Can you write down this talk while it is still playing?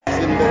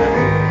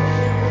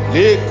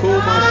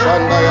Lekuma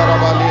shanda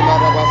yarabali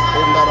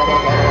larabasunda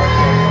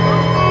rabakarabasha.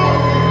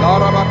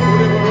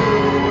 Larabakure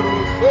bururu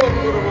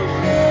sonduru.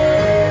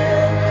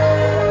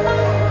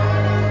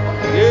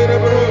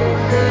 Yereburu.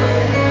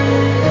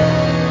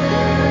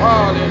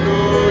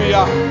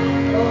 Hallelujah.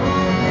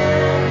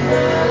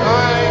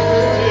 Thank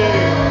you,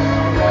 Jesus.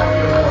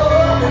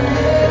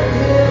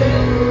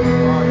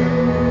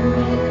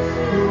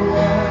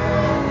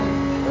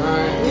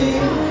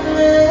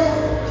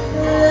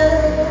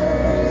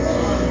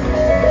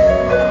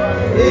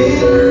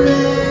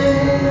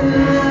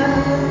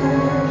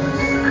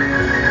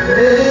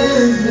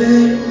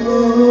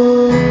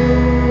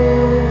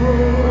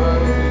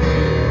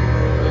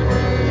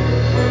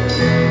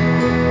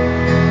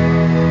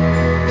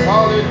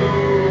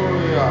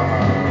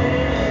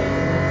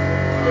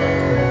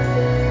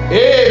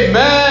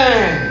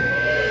 Amen.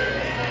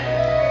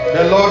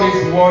 The Lord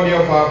is worthy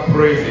of our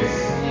praises.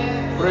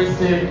 Praise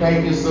Him.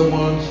 Thank you so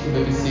much. You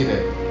may be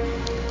seated.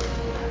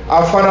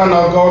 Our Father and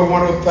our God, we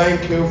want to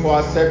thank you for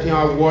accepting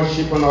our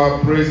worship and our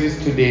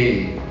praises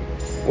today.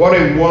 What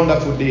a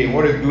wonderful day.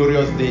 What a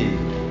glorious day.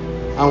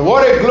 And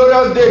what a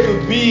glorious day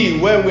to be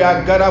when we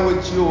are gathered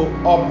with you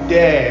up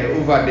there,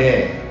 over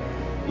there.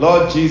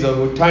 Lord Jesus,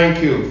 we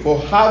thank you for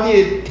having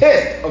a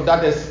taste of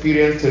that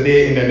experience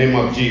today in the name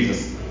of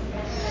Jesus.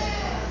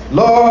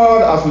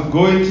 Lord, as we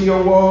go into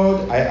your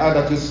word, I ask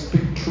that you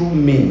speak through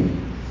me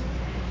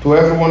to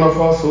every one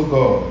of us, oh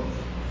God,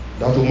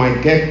 that we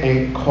might get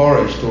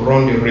encouraged to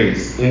run the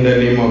race in the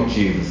name of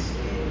Jesus.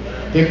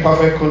 Take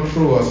perfect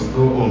control as we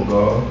go on,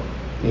 God.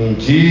 In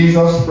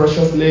Jesus'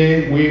 precious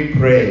name we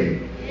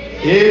pray.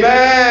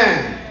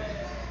 Amen.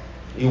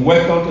 You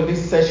welcome to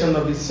this session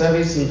of the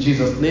service in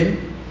Jesus'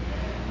 name.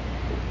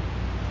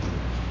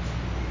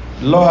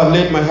 Lord, I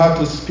laid my heart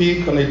to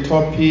speak on a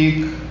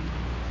topic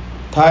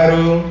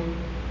titled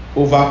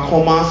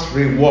Overcomers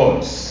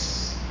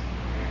Rewards.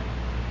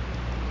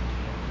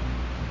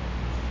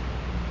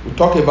 We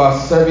talk about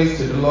service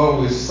to the Lord,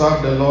 we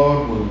serve the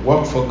Lord, we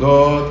work for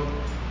God.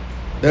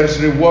 There is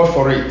reward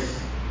for it.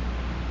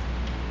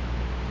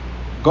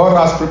 God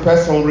has prepared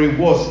some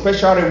reward,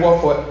 special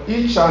reward for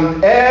each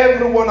and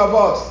every one of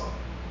us.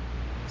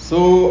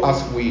 So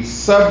as we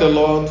serve the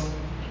Lord,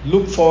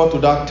 look forward to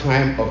that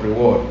time of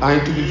reward.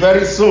 And it will be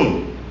very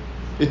soon.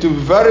 It will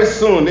be very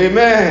soon.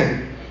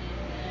 Amen.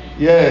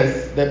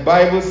 Yes, the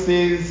Bible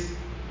says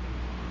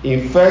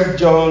in 1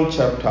 John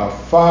chapter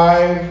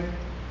 5,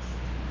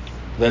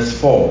 verse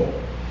 4.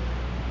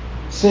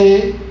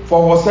 Say,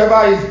 for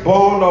whatsoever is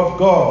born of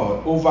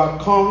God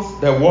overcomes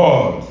the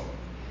world.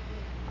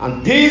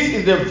 And this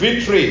is the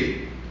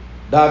victory,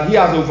 that he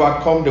has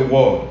overcome the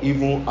world,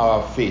 even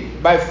our faith.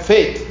 By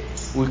faith,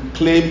 we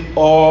claim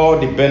all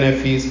the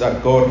benefits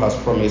that God has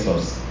promised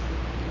us.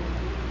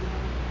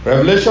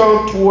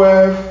 Revelation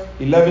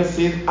 12:11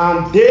 says,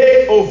 and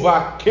they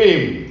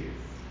overcame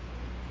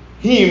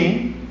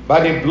him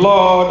by the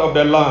blood of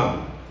the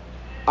Lamb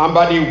and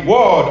by the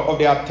word of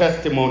their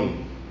testimony,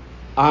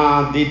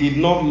 and they did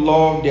not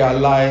love their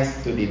lives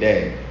to the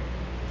death.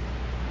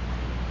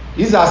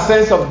 This is a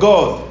sense of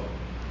God.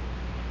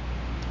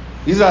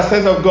 This is a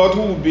sense of God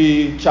who will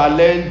be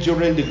challenged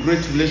during the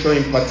Great Tribulation.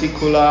 In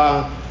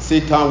particular,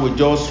 Satan will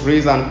just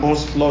raise an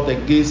onslaught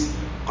against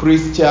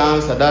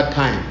Christians at that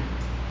time.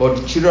 But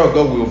the children of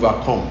God will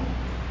overcome.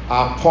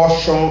 Our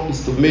portion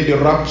is to make the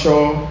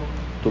rapture,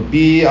 to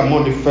be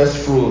among the first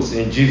fruits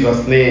in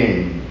Jesus'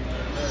 name.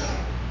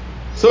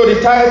 So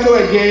the title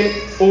again,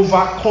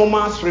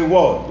 Overcomers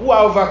Reward. Who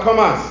are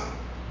overcomers?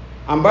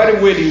 And by the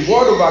way, the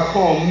word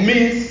overcome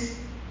means,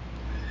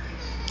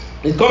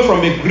 it comes from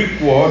a Greek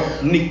word,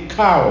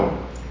 nikao.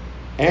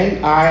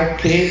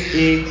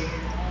 N-I-K-A-O.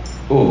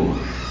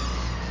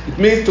 It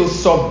means to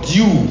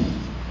subdue,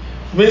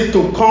 it means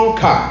to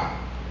conquer,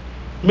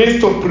 it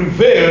means to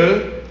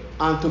prevail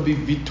and to be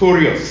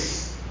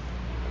victorious.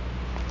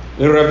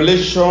 In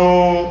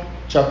Revelation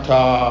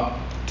chapter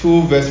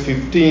 2 verse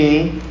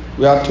 15,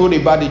 we are told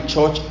about the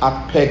church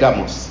at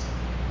Pergamos.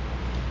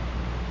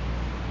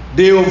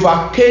 They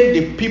overcame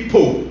the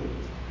people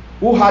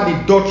who had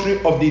the doctrine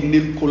of the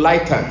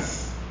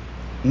Nicolaitans.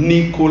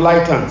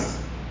 Nicolaitans.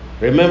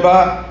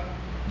 Remember,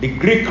 the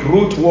Greek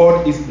root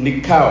word is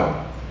nikao.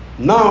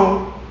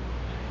 Now,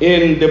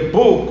 in the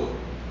book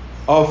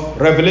of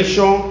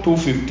Revelation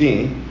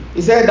 2:15,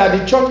 it said that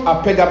the church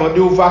at Pergamos,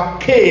 they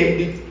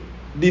overcame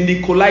the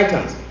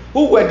Nicolaitans.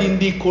 Who were the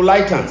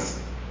Nicolaitans?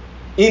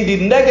 In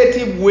the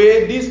negative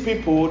way, these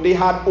people, they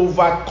had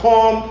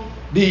overcome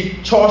the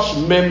church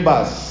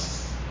members.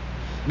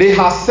 They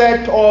had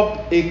set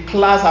up a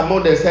class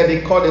among themselves,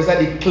 they called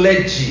themselves the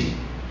clergy.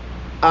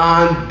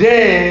 And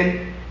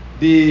then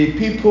the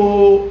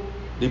people,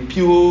 the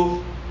pure,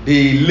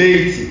 the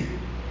laity.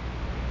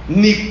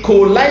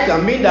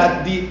 Nicolaitan mean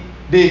that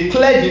the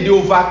clergy, they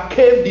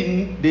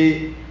overcame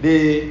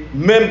the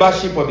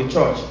membership of the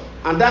church.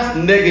 And that's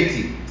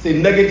negative. It's a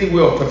negative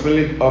way of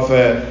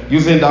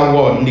using that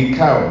word,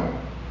 nikao.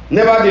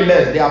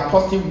 Nevertheless, there are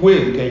positive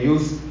ways we can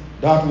use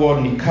that word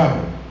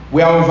nikao.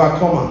 We are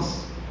overcomers.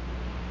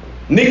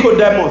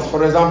 Nicodemus,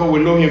 for example, we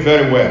know him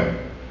very well.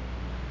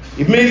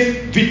 It means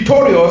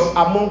victorious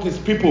among his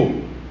people,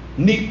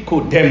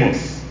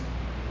 Nicodemus.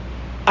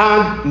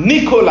 And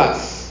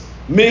Nicholas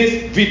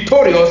means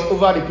victorious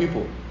over the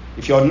people.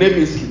 If your name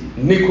is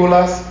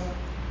Nicholas,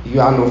 you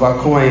are an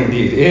overcomer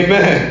indeed.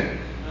 Amen.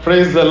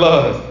 Praise the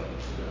Lord.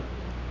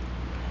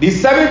 The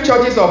 7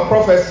 churches of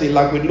prophecy,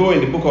 like we know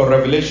in the book of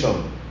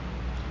Revelation,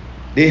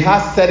 they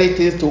have certain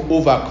things to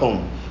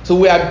overcome. So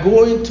we are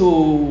going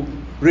to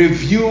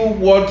review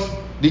what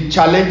the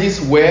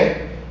challenges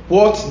were,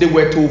 what they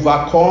were to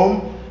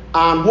overcome,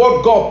 and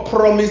what God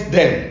promised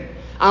them.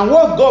 And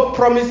what God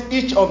promised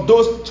each of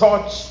those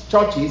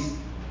churches,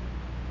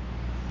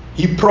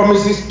 he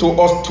promises to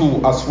us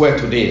too as well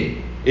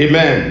today.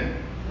 Amen.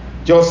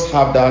 Just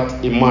have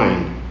that in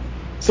mind.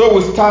 So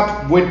we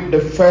start with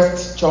the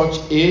first church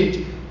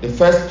age, the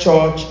first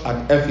church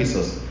at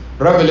Ephesus.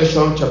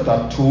 Revelation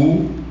chapter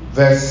 2,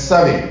 verse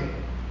 7.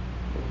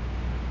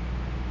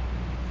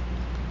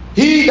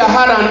 He that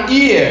had an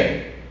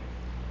ear,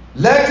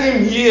 let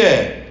him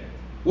hear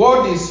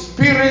what the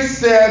Spirit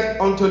said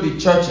unto the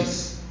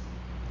churches.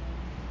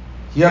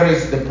 Here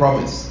is the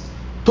promise.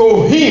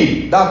 To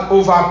him that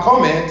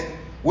overcometh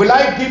will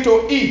I give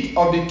to eat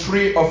of the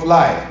tree of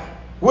life,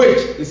 which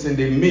is in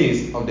the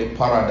midst of the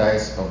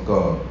paradise of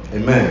God.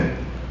 Amen.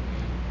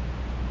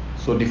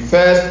 So the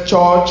first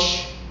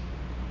church,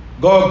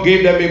 God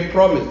gave them a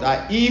promise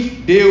that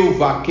if they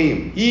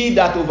overcame, he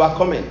that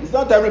overcometh, it's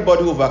not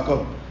everybody who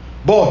overcomes,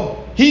 but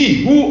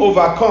he who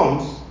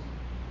overcomes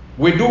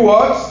will do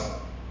what?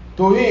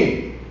 To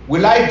him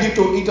will I give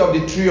to eat of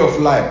the tree of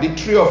life. The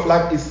tree of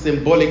life is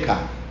symbolic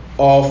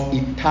of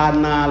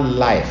eternal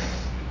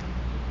life.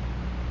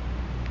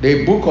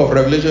 The book of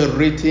Revelation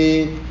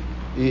written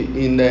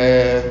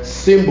in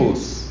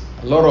symbols.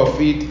 A lot of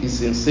it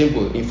is in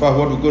symbols. In fact,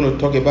 what we're going to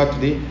talk about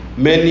today,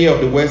 many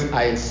of the words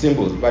are in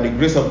symbols. By the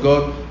grace of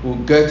God, we'll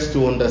get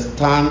to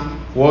understand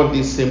what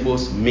these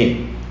symbols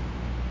mean.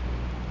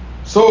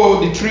 So,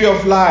 the tree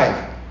of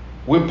life,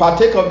 we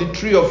partake of the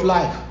tree of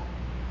life.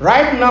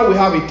 Right now, we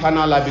have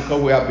eternal life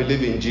because we are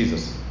believing in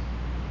Jesus.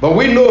 But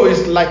we know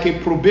it's like a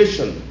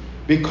probation,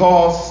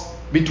 because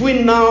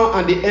between now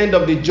and the end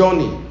of the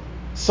journey,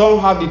 some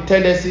have the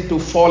tendency to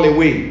fall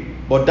away.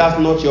 But that's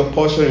not your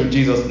portion in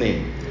Jesus'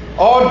 name.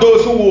 All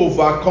those who will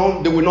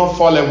overcome, they will not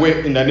fall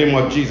away in the name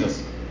of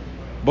Jesus.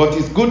 But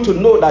it's good to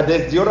know that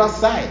there's the other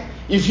side.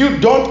 If you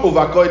don't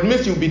overcome, it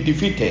means you'll be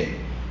defeated.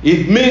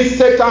 It means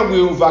Satan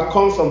will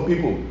overcome some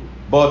people.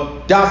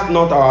 But that's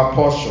not our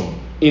portion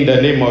in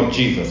the name of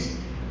Jesus.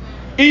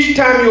 Each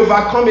time you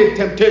overcome a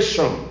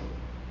temptation,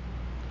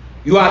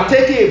 you are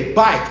taking a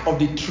bite of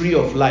the tree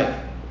of life.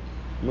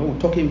 You know, we're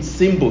talking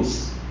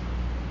symbols.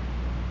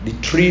 The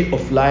tree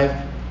of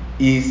life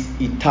is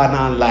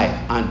eternal life,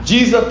 and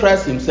Jesus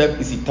Christ himself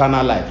is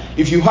eternal life.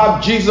 If you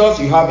have Jesus,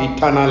 you have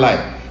eternal life.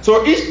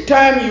 So each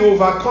time you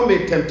overcome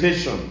a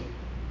temptation,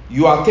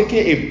 you are taking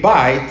a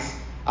bite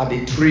at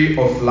the tree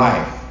of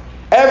life.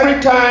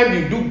 Every time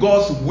you do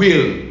God's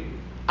will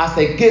as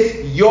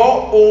against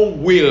your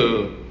own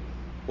will,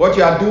 what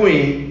you are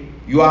doing,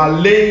 you are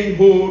laying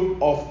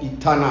hold of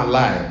eternal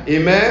life.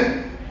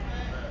 Amen.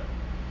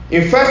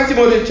 In 1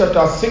 Timothy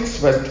chapter 6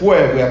 verse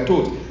 12, we are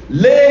told,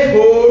 lay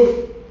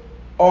hold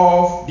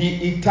of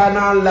the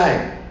eternal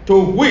life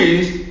to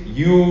which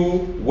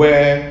you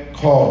were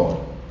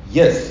called.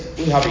 Yes,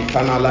 we have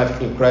eternal life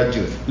in Christ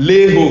Jesus.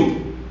 Lay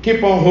hold.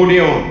 Keep on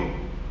holding on.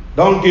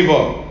 Don't give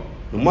up.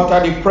 No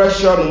matter the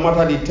pressure, no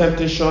matter the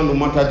temptation, no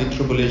matter the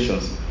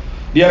tribulations.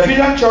 The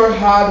Ephesian church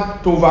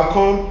had to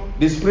overcome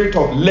the spirit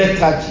of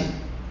lethargy.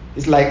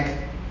 It's like,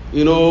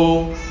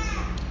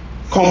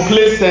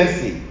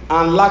 complacency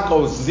and lack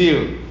of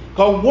zeal.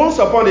 Because once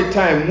upon a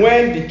time,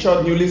 when the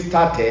church newly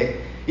started,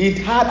 it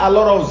had a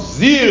lot of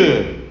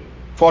zeal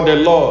for the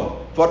Lord,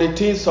 for the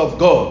things of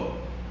God.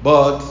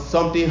 But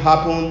something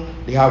happened.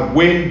 They have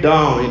waned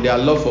down in their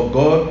love for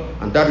God.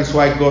 And that is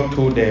why God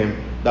told them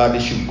that they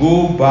should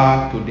go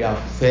back to their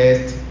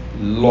first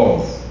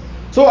love.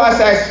 So as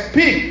I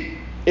speak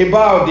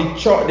about the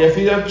church, the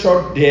Ephesian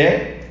church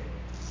there,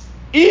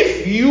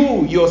 if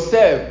you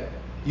yourself,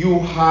 you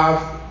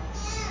have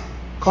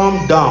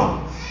come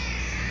down,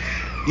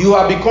 you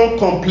have become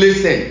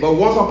complacent, but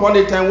once upon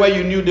a time when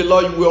you knew the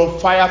Lord, you were on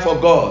fire for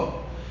God.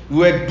 You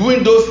were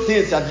doing those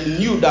things that you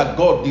knew that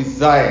God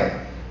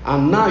desired,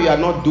 and now you are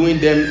not doing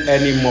them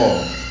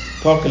anymore.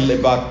 Talking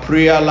about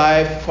prayer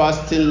life,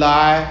 fasting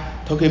life,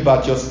 talking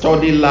about your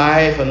study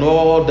life and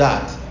all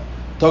that.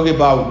 Talking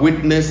about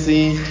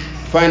witnessing,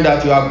 find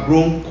that you have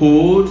grown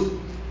cold.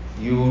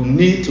 You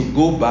need to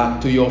go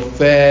back to your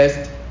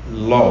first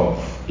love.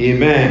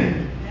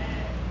 Amen.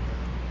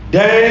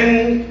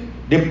 Then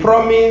the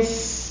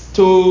promise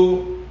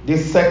to the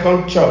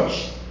second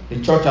church, the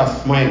church at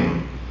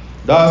Smyrna.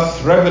 That's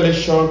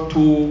Revelation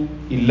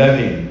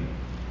 2:11.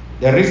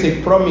 There is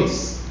a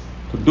promise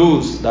to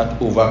those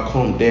that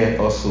overcome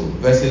there also.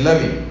 Verse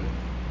 11.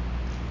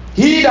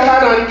 He that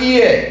had an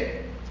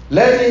ear,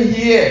 let him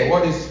hear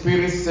what the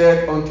Spirit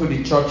said unto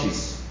the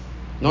churches.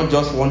 Not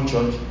just one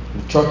church,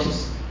 the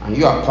churches. And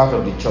you are part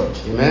of the church.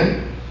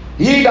 Amen.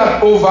 He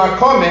that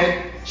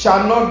overcometh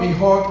shall not be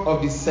hurt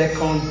of the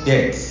second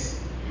death.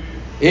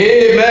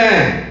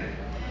 Amen.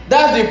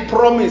 That's the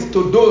promise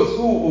to those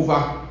who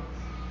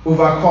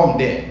overcome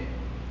there.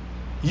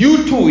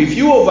 You too, if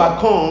you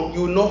overcome,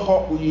 you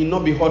will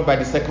not be hurt by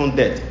the second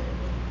death.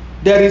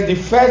 There is the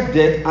first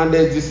death and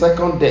there is the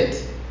second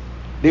death.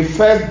 The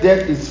first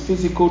death is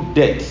physical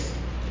death.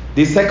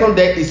 The second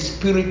death is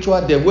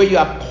spiritual death, where you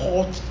are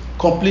caught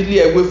completely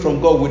away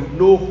from God with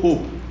no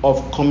hope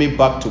of coming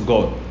back to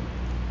God.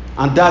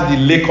 And that's the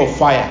lake of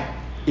fire,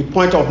 a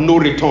point of no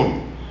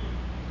return.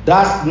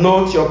 That's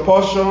not your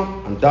portion,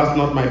 and that's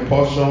not my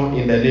portion,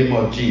 in the name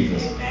of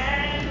Jesus.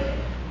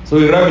 So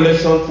in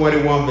Revelation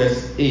 21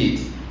 verse 8,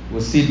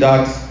 we'll see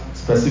that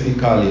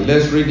specifically.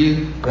 Let's read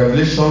it.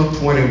 Revelation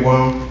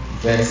 21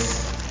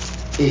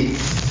 verse 8.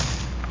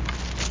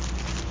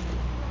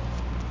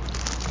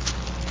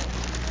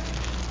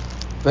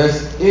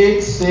 Verse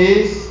 8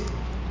 says,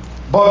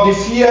 but the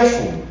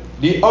fearful,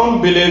 the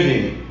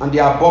unbelieving, and the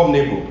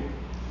abominable,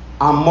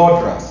 and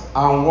murderers,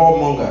 and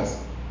warmongers,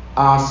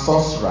 and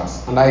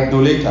sorcerers, and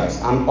idolaters,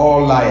 and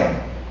all liars,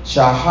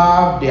 shall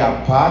have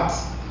their part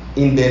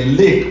in the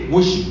lake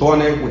which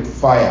burneth with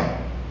fire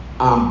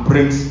and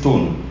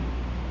brimstone,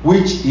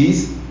 which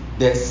is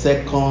the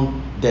second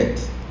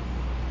death.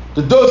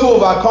 To those who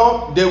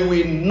overcome, they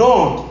will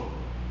not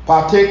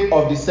partake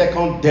of the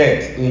second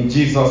death in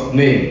Jesus'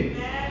 name.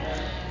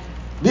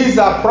 These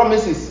are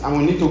promises, and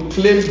we need to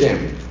claim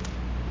them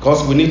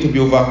because we need to be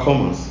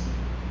overcomers.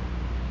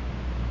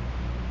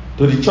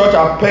 To the church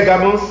at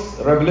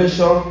Pergamos,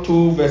 Revelation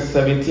 2 verse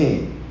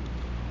 17.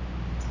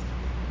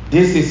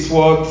 This is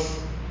what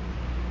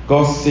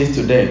God says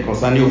to them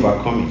concerning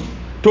overcoming.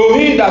 To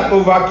him that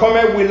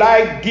overcometh will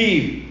I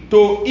give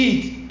to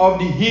eat of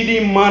the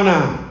hidden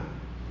manna,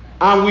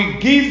 and will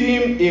give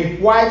him a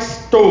white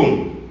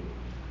stone,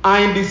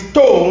 and in the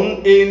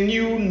stone a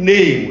new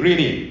name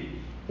written,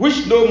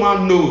 which no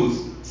man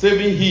knows,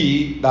 saving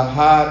he that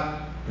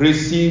had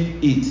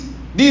received it.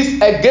 This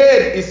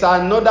again is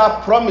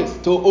another promise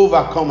to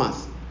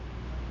overcomers.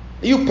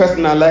 You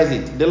personalize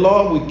it. The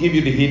Lord will give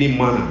you the hidden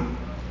manna.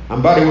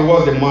 And by the way,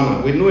 what's the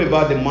manna? We know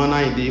about the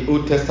manna in the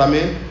Old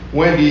Testament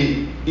when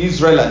the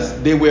Israelites,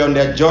 they were on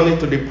their journey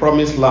to the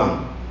promised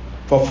land.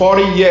 For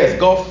 40 years,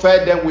 God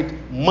fed them with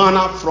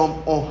manna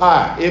from on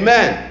high.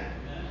 Amen.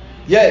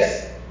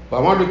 Yes. But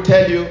I want to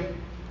tell you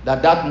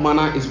that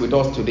manna is with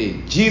us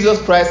today. Jesus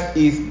Christ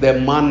is the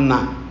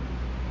manna.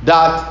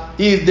 That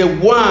he is the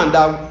one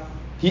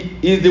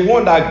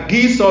that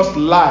gives us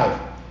life,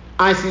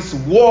 and it's his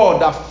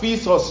word that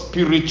feeds us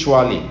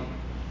spiritually.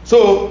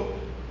 So,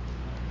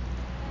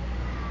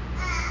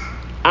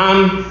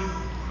 and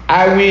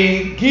I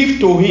will give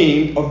to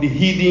him of the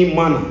hidden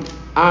manna,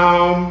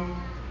 and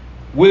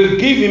will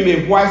give him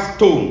a white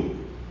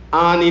stone,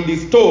 and in the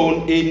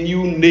stone a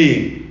new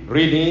name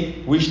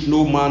written, which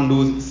no man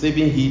knows,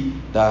 saving he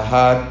that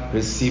had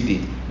received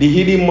it. The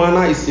hidden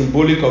manna is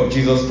symbolic of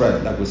Jesus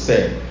Christ, like we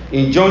said.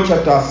 In John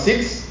chapter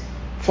 6,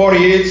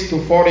 48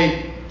 to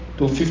 40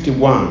 to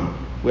 51,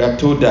 we are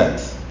told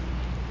that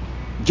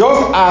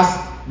just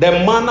as the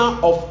manna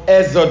of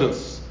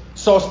Exodus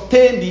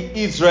sustained the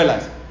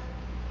Israelites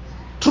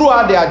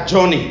throughout their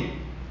journey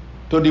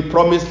to the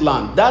promised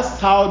land, that's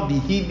how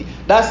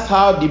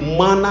the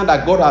manna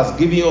that God has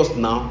given us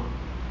now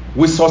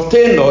will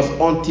sustain us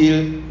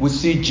until we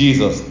see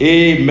Jesus.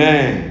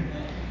 Amen.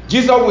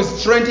 Jesus will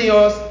strengthen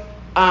us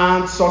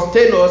and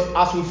sustain us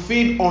as we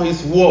feed on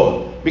his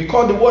word,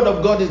 because the word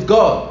of God is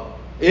God.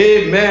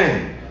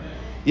 Amen.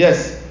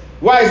 Yes.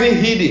 Why is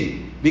it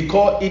hidden?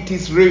 Because it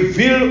is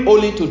revealed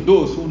only to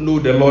those who know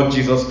the Lord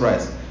Jesus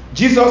Christ.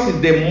 Jesus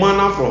is the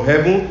manna from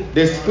heaven,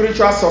 the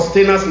spiritual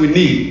sustenance we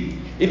need.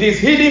 It is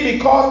hidden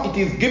because it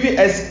is given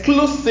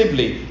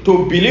exclusively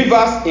to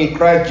believers in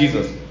Christ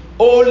Jesus.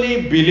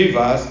 Only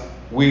believers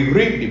will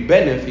reap the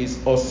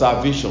benefits of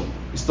salvation.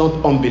 It's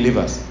not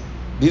unbelievers.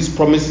 These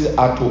promises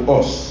are to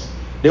us.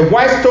 The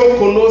white stone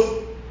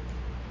connotes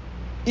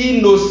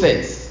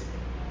innocence.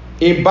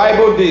 In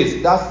Bible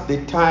days, that's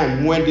the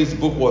time when this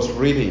book was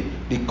written.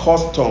 The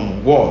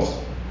custom was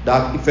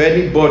that if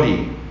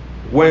anybody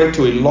went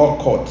to a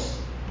law court,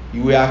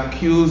 you were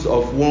accused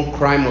of one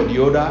crime or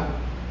the other,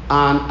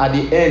 and at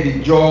the end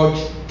the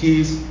judge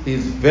gives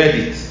his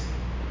verdict.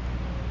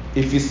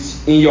 If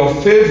it's in your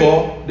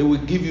favor, they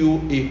will give you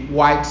a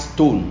white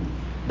stone.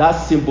 That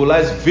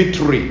symbolizes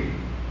victory.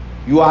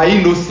 You are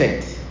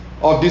innocent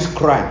of this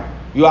crime.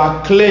 You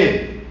are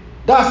clean.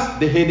 That's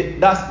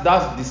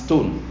the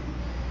stone.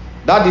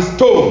 That the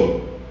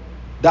stone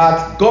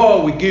that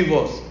God will give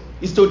us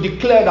is to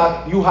declare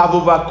that you have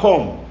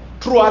overcome.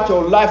 Throughout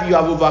your life you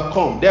have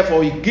overcome.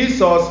 Therefore he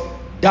gives us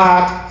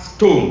that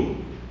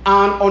stone.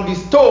 And on the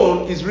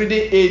stone is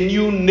written a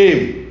new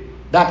name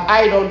that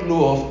I don't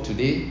know of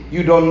today.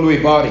 You don't know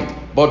about it.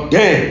 But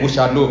then we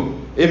shall know.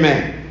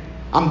 Amen.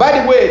 And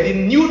by the way, the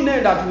new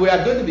name that we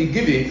are going to be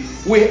given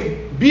will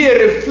be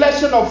a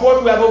reflection of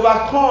what we have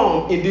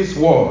overcome in this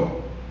world.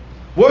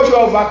 What you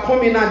are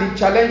overcoming and the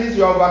challenges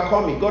you are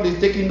overcoming, God is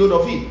taking note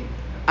of it.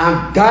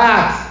 And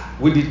that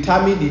will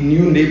determine the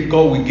new name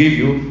God will give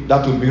you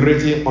that will be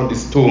written on the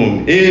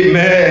stone.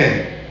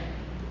 Amen.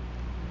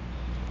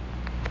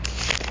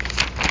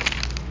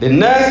 The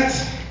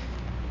next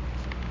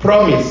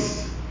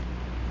promise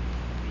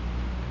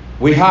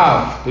we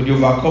have to the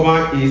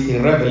overcomer is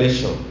in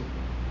Revelation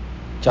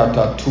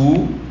chapter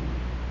 2,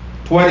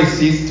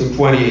 26 to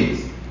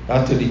 28.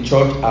 That's to the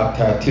church at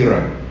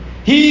Thyatira.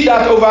 He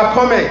that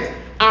overcometh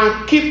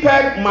and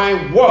keepeth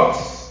my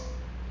works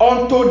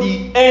unto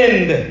the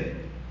end,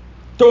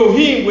 to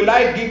him will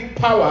I give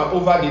power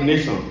over the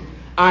nation,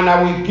 and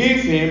I will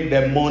give him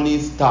the morning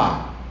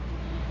star.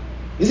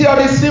 You see all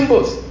these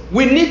symbols?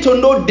 We need to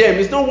know them.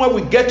 It's not when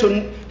we get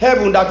to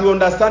heaven that we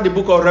understand the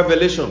book of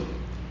Revelation.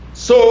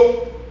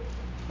 So,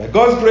 by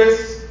God's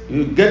grace,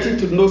 you're getting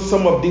to know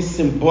some of this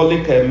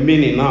symbolic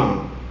meaning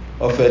now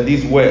of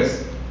these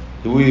words.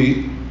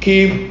 We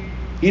keep,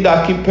 he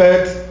that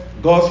keepeth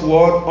God's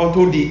word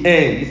unto the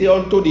end. You see,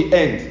 unto the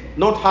end,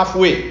 not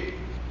halfway.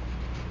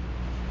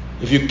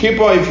 If you keep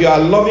on, if you are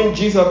loving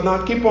Jesus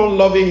now, keep on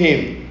loving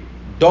him.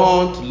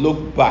 Don't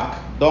look back.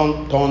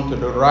 Don't turn to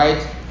the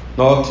right,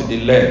 nor to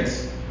the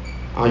left.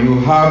 And you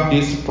have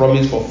this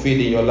promise fulfilled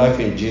in your life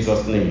in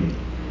Jesus' name.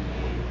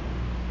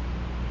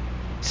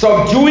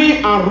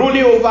 Subduing and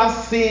ruling over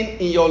sin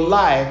in your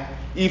life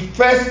is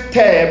first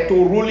step to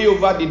ruling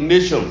over the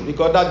nations,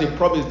 because that's the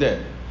promise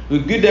there. We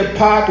give the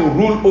power to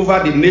rule over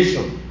the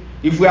nation.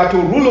 If we are to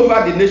rule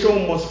over the nation,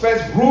 we must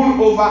first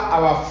rule over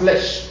our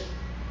flesh.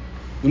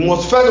 We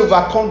must first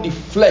overcome the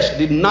flesh,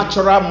 the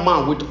natural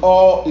man with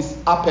all his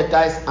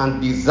appetites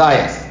and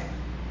desires.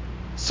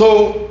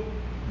 So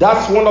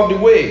that's one of the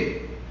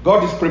ways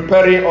God is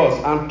preparing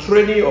us and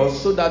training us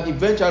so that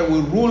eventually we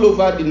rule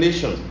over the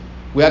nations.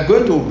 We are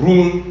going to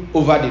rule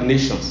over the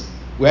nations.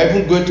 We are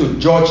even going to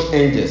judge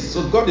angels.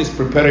 So God is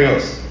preparing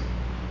us.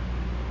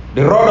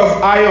 The rod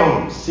of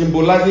iron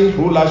symbolizing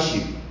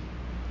rulership.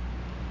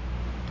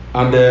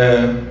 And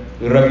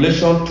in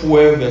Revelation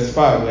 12 verse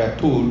 5 we are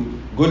told,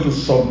 going to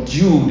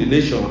subdue the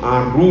nation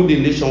and rule the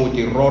nation with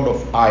a rod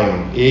of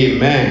iron.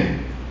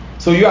 Amen.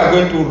 So you are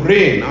going to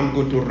reign. I'm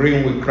going to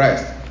reign with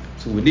Christ.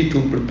 So we need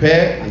to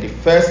prepare, and the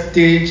first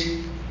stage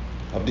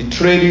of the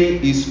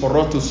training is for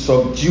us to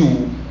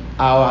subdue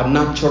our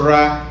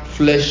natural,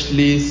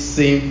 fleshly,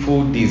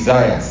 sinful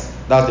desires.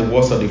 That's the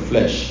works of the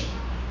flesh.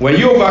 When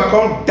you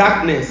overcome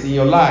darkness in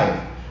your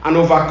life and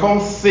overcome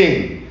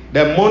sin,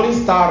 the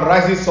morning star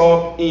rises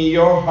up in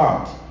your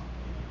heart.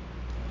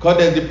 Because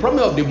there's the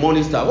promise of the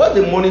morning star. What's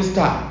the morning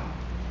star?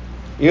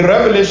 In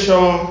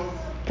Revelation,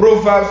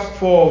 Proverbs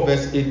 4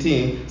 verse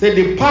 18, says,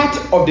 the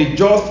path of the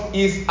just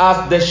is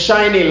as the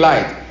shining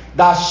light,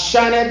 that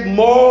shineth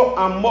more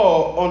and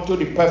more unto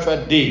the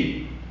perfect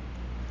day.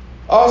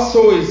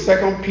 Also in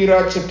 2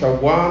 Peter chapter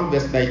 1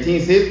 verse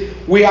 19 says,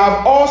 we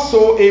have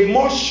also a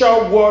more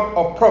sure word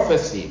of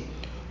prophecy,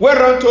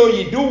 whereunto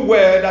ye do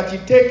well that ye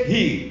take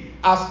heed,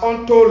 as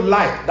unto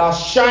light that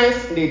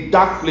shines in a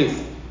dark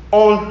place,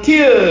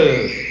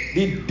 until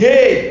the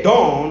day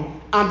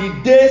dawn and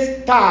the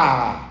day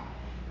star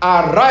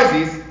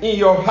arises in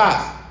your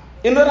heart.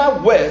 In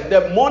other words,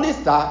 the morning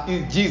star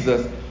is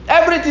Jesus.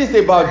 Everything is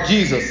about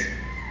Jesus.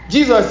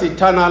 Jesus is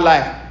eternal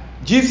life.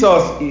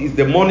 Jesus is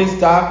the morning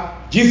star.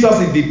 Jesus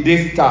is the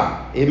day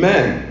star.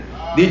 Amen.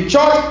 The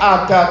church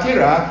at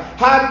Thyatira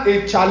had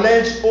a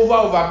challenge over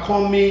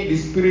overcoming the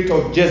spirit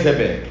of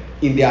Jezebel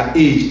in their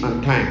age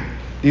and time.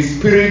 The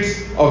spirit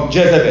of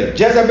Jezebel.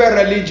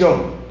 Jezebel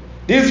religion.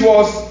 This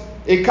was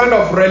a kind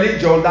of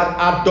religion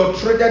that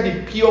adulterated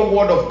the pure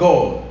word of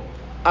God.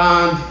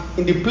 And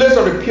in the place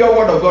of the pure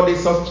word of God, they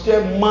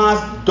substituted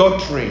mass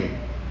doctrine.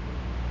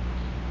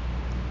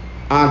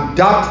 And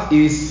that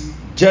is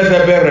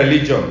Jezebel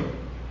religion.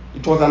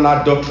 It was an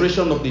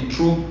adulteration of the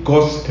true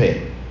gospel.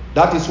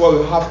 That is why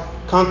we have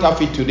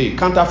counterfeit today.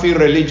 Counterfeit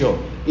religion.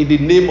 In the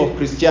name of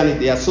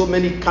Christianity, there are so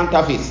many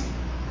counterfeits.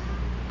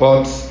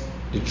 But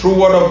the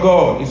true word of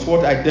God is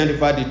what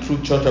identified the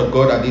true church of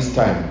God at this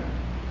time.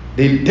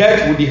 They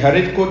dealt with the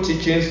heretical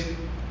teachings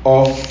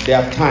of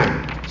their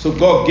time. So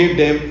God gave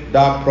them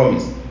that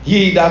promise.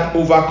 Ye that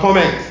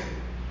overcometh,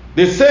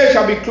 the same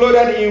shall be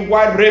clothed in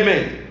white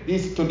raiment.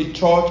 This is to the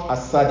church at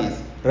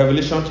Sardis.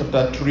 Revelation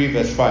chapter 3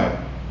 verse 5.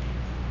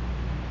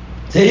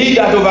 Say, he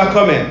that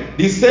overcometh,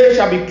 the same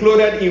shall be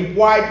clothed in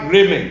white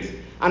raiment.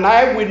 And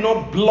I will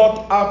not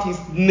blot out his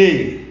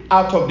name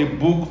out of the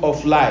book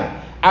of life.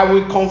 I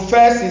will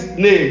confess his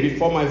name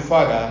before my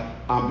Father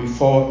and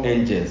before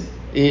angels.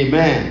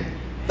 Amen.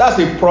 That's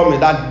a promise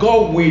that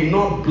God will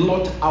not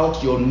blot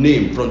out your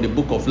name from the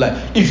book of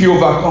life if you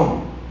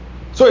overcome.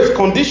 So it's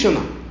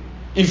conditional.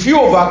 If you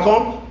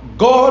overcome,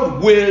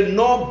 God will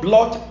not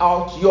blot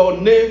out your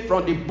name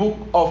from the book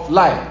of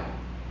life.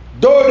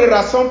 Though there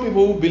are some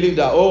people who believe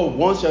that,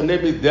 once your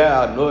name is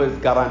there, no, it's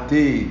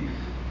guaranteed.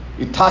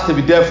 It has to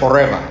be there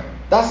forever.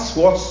 That's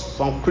what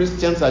some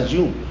Christians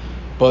assume.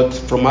 But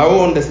from our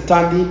own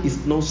understanding,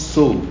 it's not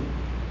so.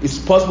 It's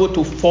possible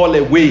to fall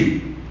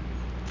away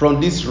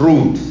from this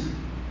road.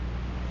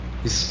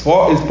 It's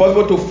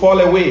possible to fall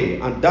away,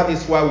 and that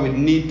is why we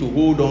need to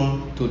hold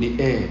on to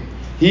the end.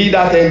 He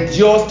that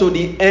endures to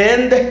the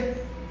end,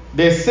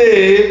 the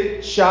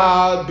saved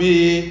shall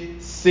be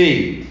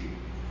saved.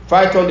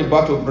 Fight on the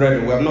battle,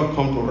 brethren. We have not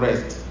come to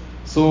rest.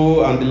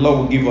 So, and the Lord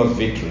will give us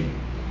victory.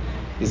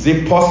 Is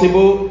it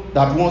possible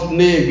that one's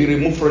name be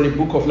removed from the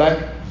book of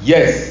life?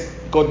 Yes.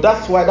 Because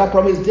that's why that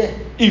promise is there.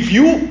 If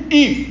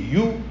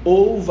you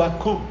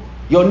overcome,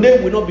 your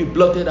name will not be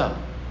blotted out.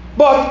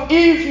 But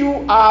if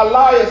you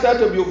allow yourself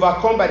to be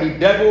overcome by the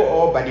devil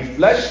or by the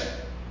flesh,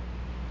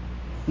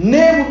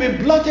 name will be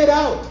blotted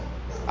out.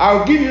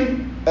 I'll give you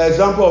an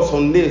example of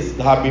some names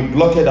that have been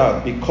blotted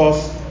out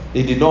because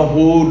they did not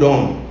hold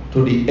on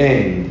to the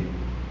end.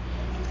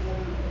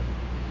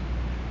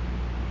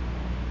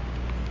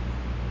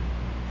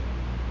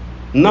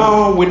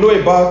 Now we know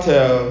about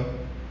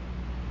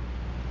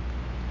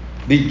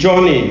the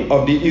journey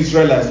of the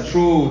Israelites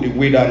through the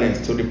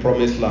wilderness to the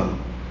promised land.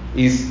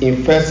 Is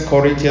in 1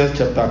 Corinthians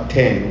chapter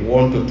 10,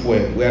 1 to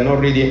 12. We are not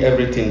reading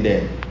everything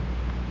there.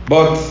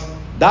 But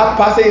that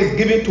passage is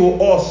given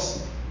to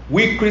us,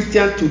 we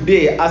Christians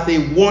today, as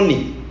a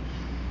warning.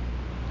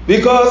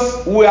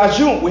 Because we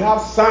assume we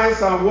have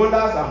signs and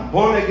wonders and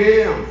born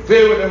again and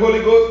filled with the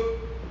Holy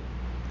Ghost.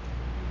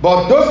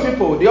 But those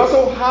people, they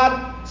also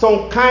had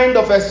some kind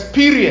of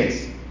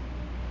experience.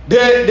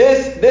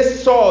 They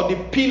saw the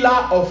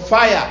pillar of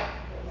fire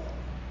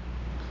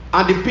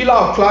and the pillar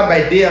of cloud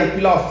by day and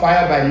pillar of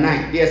fire by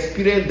night. They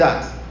experienced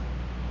that.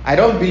 I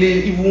don't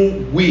believe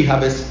even we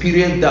have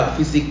experienced that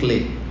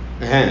physically.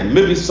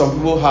 Maybe some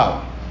people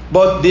have.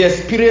 But they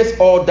experienced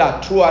all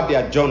that throughout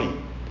their journey.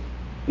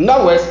 In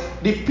other words,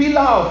 the pillar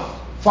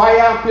of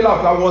fire, pillar of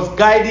cloud was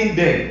guiding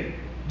them.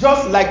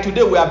 Just like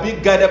today we are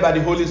being guided by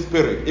the Holy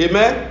Spirit.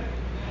 Amen?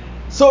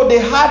 So they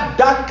had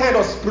that kind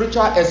of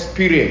spiritual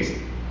experience.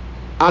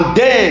 And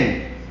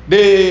then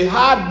they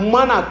had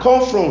manna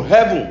come from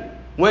heaven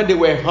when they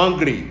were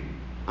hungry.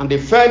 And they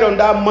fed on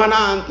that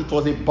manna and it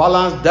was a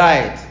balanced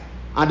diet.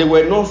 And they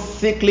were not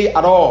sickly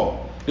at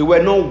all. They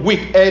were not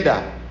weak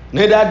either.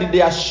 Neither did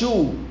their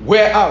shoe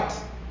wear out.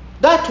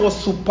 That was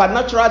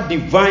supernatural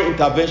divine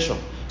intervention.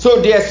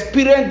 So they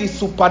experienced the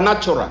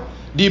supernatural,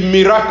 the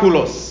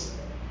miraculous.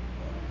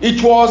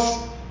 It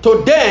was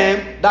to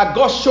them that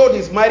God showed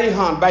his mighty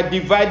hand by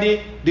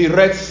dividing the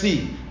Red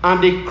Sea.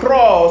 And they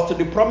crossed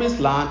to the promised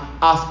land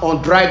as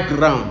on dry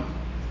ground.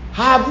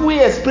 Have we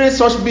experienced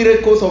such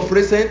miracles of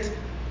recent?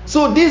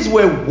 So these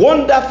were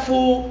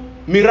wonderful,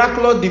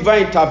 miraculous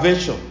divine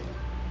intervention.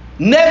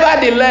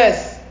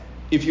 Nevertheless,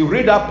 if you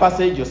read that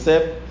passage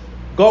yourself,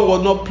 God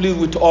was not pleased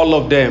with all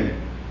of them.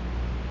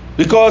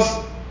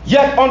 Because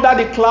yet under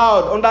the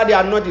cloud, under the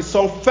anointing,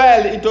 some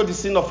fell into the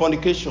sin of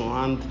fornication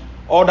and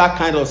all that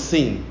kind of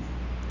sin.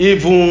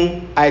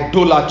 Even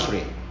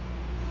idolatry.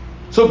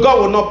 So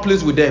God was not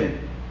pleased with them.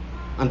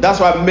 And that's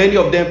why many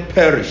of them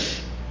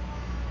perish.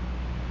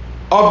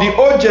 Of the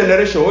old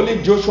generation,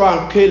 only Joshua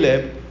and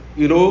Caleb,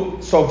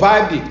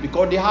 survived it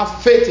because they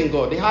have faith in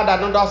God. They had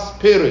another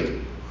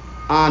spirit.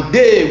 And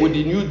they, with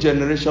the new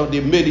generation, they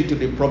made it to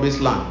the promised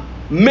land.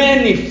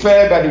 Many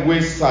fell by the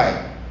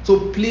wayside.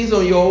 So please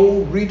on your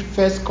own, read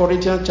 1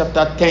 Corinthians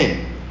chapter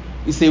 10.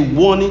 It's a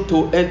warning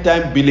to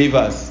end-time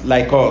believers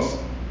like us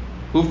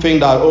who think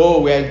that,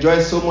 we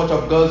enjoy so much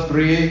of God's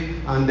grace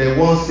and they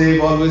won't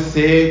save, always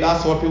save.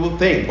 That's what people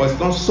think. But it's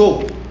not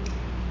so.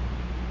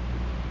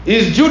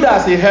 Is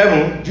Judas in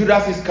heaven?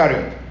 Judas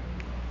Iscariot.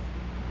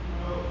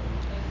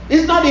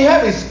 It's not in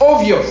heaven. It's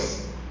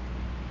obvious.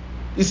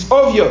 It's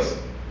obvious.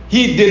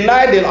 He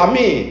denied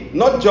it.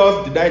 Not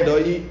just denied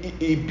it.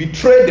 He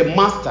betrayed the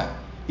master.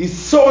 He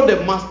sold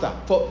the master.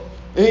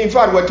 In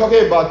fact, we're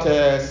talking about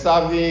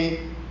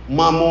serving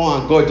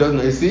mammon and God.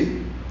 You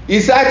see? He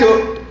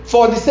said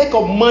for the sake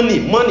of money,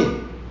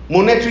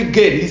 monetary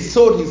gain, he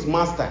sold his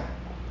master.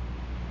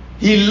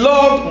 He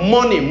loved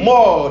money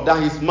more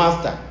than his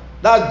master.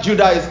 That's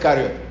Judas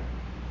Iscariot.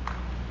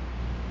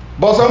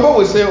 But some people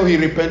will say, he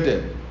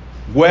repented.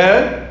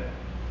 Well,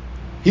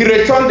 he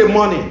returned the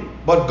money,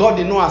 but God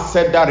did not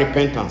accept that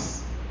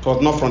repentance. It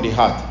was not from the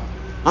heart.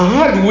 And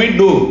how do we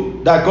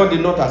know that God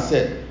did not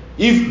accept?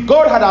 If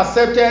God had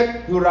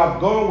accepted, he would have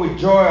gone with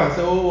joy and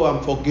said,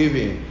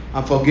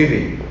 I'm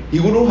forgiving. He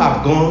wouldn't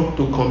have gone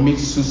to commit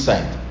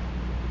suicide.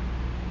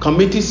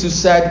 Committing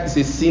suicide is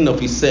a sin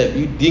of itself.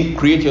 You didn't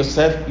create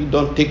yourself. You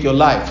don't take your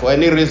life for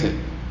any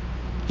reason.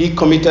 He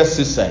committed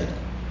suicide.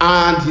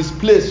 And his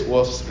place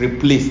was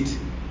replaced.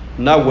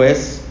 In other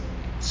words,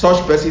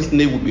 such person's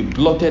name will be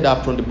blotted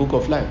out from the book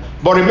of life.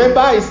 But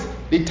remember, it's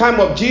the time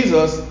of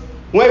Jesus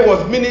when he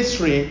was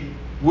ministering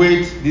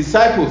with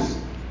disciples.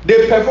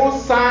 They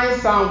performed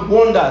signs and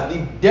wonders.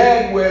 The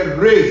dead were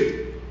raised.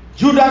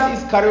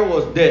 Judas Iscariot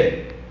was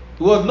there.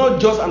 He was not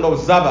just an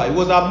observer. He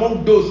was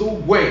among those who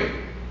went.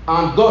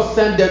 And God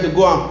sent them to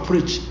go and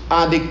preach.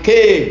 And they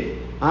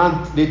came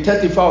and they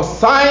testified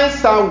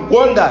signs and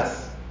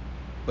wonders.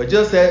 But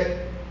just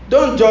said,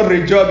 don't just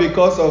rejoice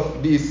because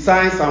of the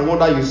signs and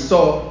wonders you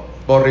saw,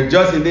 but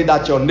rejoice indeed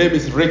that your name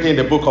is written in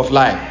the book of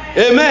life.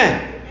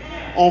 Amen.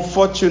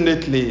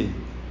 Unfortunately,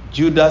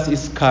 Judas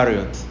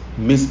Iscariot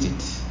missed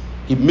it.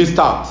 He missed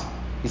out.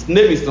 His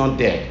name is not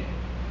there.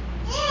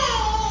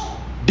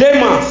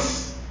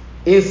 Demas,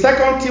 in 2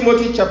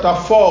 Timothy chapter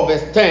 4,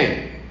 verse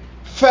 10,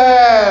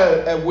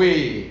 fell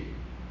away.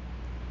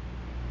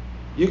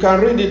 You can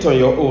read it on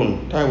your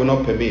own. Time will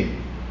not permit.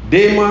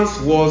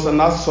 Demas was an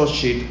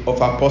associate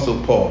of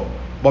Apostle Paul,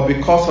 but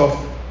because of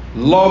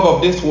love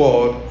of this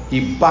world,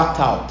 he backed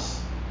out.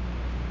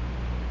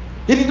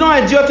 He did not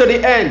endure to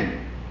the end.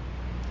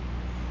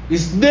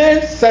 His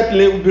name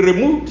certainly will be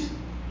removed.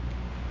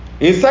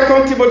 In 2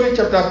 Timothy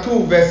chapter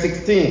 2, verse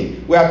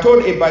 16, we are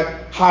told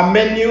about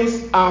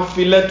Hymenaeus and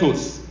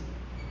Philetus.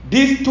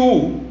 These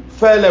two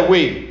fell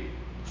away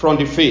from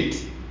the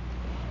faith.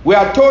 We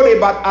are told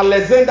about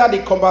Alexander the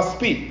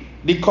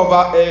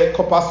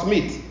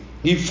coppersmith.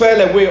 He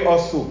fell away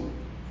also.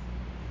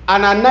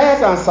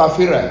 Ananias and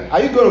Sapphira,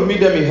 are you going to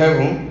meet them in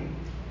heaven?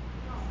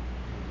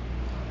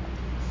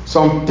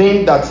 Some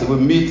think that he will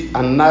meet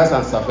Ananias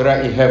and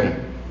Sapphira in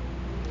heaven.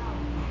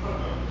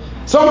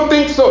 Some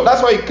think so.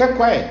 That's why he kept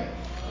quiet.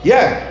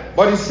 Yeah,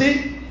 but you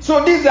see,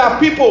 so these are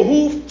people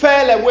who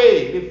fell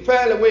away. They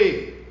fell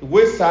away the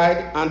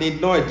wayside and did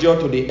not endure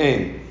to the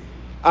end.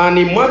 And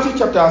in Matthew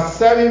chapter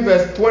 7,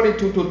 verse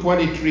 22 to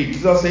 23,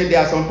 Jesus said there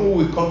are some people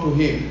who will come to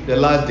him the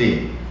last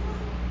day.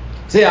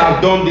 Say,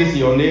 I've done this in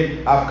your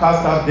name. I've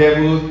cast out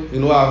devils.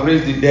 I've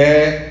raised the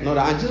dead.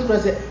 And Jesus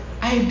Christ said,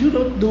 I do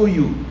not know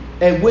you.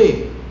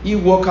 Away, ye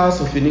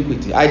workers of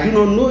iniquity. I do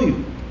not know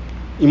you.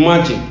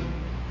 Imagine.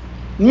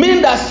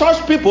 Mean that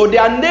such people,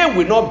 their name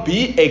will not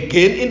be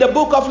again in the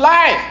book of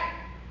life.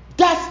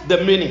 That's the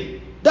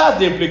meaning. That's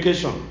the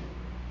implication.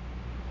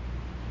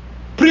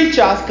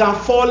 Preachers can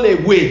fall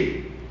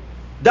away.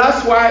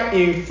 That's why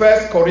in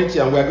 1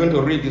 Corinthians, we are going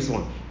to read this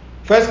one.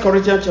 1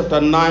 Corinthians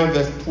chapter 9,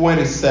 verse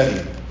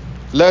 27.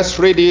 Let's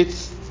read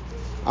it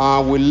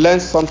and we'll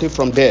learn something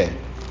from there.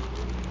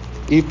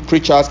 If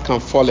preachers can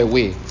fall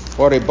away,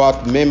 what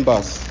about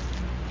members?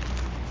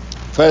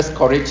 1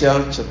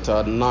 Corinthians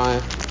chapter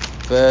 9,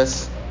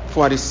 verse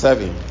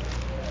 27.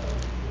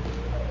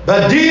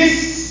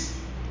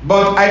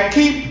 But I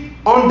keep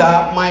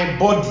under my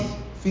body,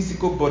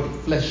 physical body,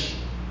 flesh,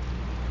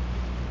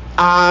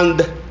 and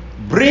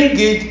bring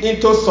it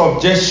into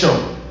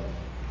subjection.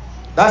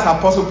 That's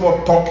Apostle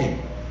Paul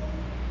talking.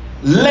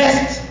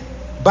 Lest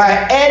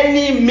by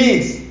any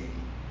means,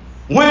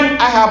 when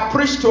I have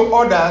preached to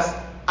others,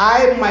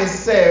 I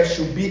myself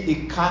should be a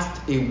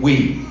cast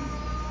away.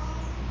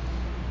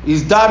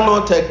 Is that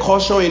not a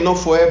caution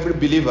enough for every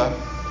believer?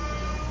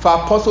 For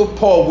Apostle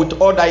Paul,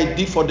 with all that he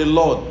did for the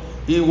Lord,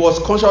 he was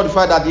conscious of the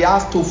fact that he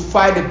has to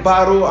fight the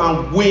battle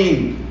and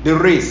win the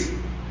race.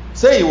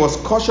 Say he was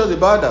cautious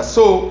about that.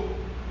 So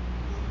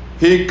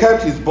he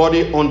kept his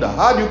body under.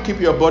 How do you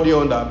keep your body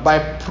under? By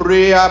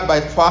prayer,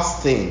 by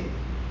fasting.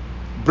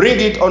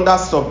 Bring it under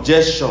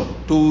subjection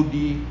to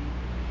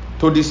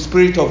the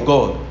Spirit of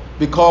God.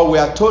 Because we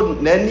are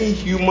told any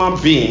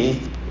human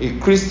being, a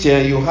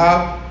Christian, you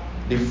have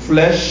the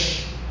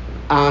flesh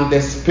and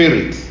the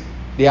spirit.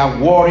 They are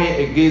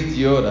warring against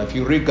the other. If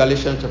you read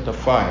Galatians chapter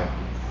 5.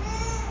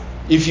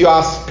 If you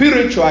are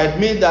spiritual, it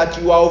means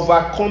that you are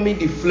overcoming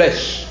the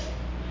flesh.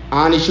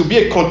 And it should be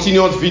a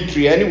continuous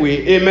victory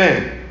anyway.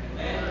 Amen.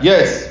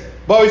 Yes.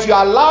 But if you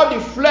allow the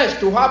flesh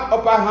to have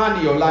upper hand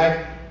in your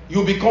life,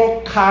 you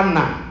become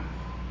carnal.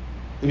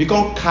 You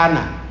become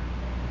carnal.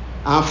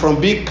 And from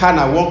being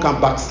carnal, one can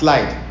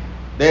backslide.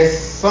 There's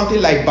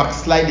something like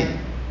backsliding.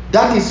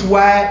 That is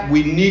why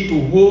we need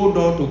to hold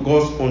on to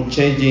God's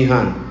unchanging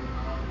hand.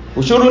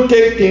 We shouldn't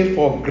take things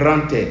for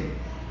granted.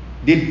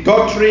 The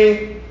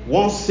doctrine,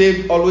 once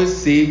saved, always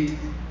saved,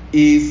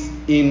 is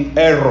in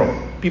error.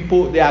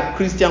 People, they are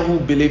Christians who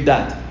believe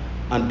that.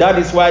 And that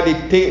is why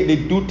they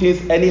do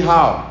things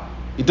anyhow.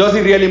 It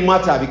doesn't really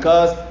matter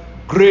because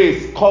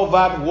grace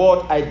covered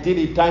what I did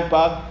in time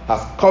past,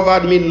 has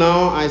covered me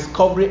now, and is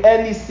covering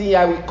any sin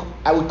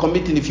I will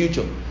commit in the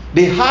future.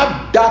 They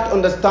have that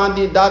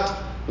understanding, that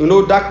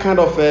kind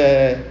of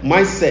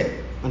mindset,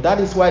 and that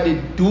is why they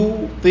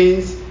do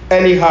things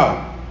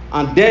anyhow.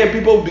 And then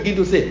people begin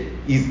to say,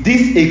 "Is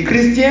this a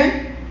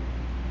Christian?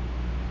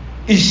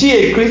 Is she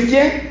a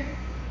Christian?"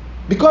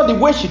 Because the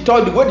way she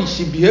talks, the way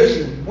she behaves,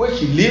 the way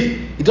she lives,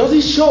 it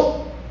doesn't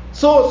show.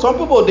 So some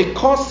people, they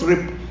cause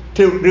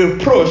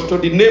reproach to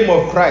the name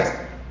of Christ.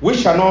 We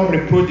shall not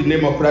reproach the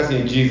name of Christ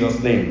in Jesus'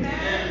 name.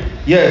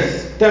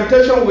 Yes,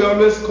 temptation will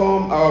always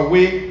come our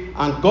way,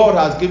 and God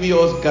has given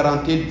us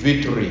guaranteed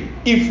victory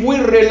if we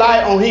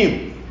rely on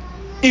Him.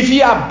 If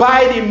ye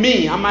abide in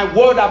me and my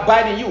word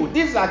abide in you.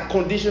 These are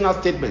conditional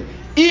statements.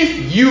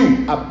 If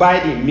you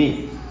abide in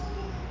me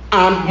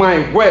and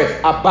my words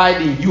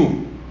abide in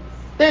you,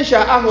 then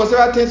shall ask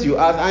whatsoever things you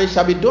ask, and it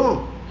shall be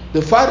done.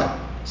 The Father.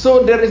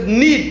 So there is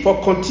need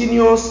for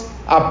continuous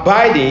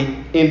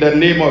abiding in the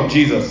name of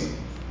Jesus.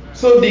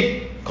 So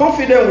the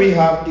confidence we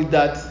have is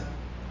that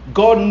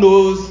God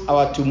knows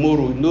our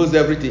tomorrow. He knows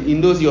everything. He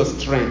knows your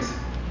strength.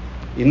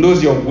 He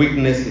knows your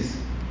weaknesses.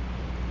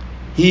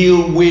 He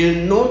will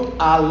not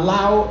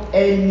allow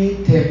any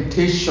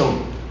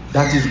temptation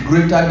that is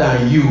greater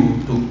than you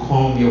to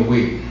come your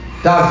way.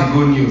 That's the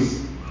good news.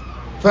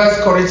 1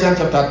 Corinthians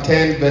chapter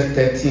 10, verse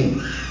 13.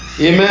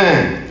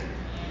 Amen.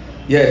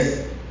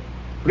 Yes.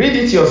 Read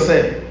it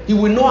yourself. He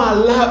will not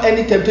allow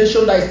any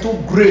temptation that is too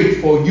great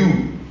for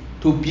you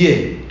to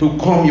bear, to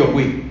come your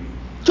way.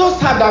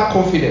 Just have that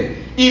confidence.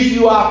 If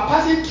you are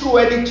passing through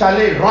any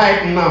challenge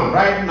right now,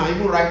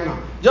 even right now,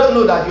 just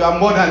know that you are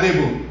more than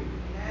able.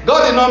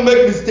 God did not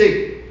make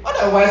mistake.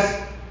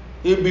 Otherwise,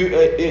 he'll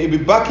be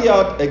backing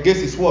out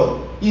against his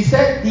word. He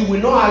said he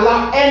will not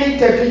allow any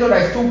temptation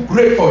that is too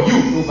great for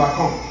you to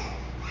overcome.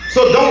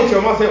 So don't with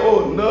your mouth say,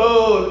 oh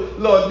no,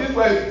 Lord, this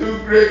one is too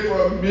great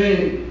for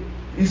me.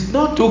 It's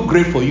not too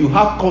great for you.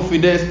 Have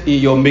confidence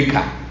in your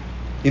maker.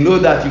 You know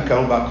that you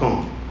can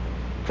overcome.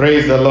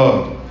 Praise the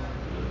Lord.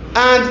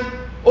 And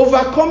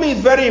overcoming is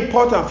very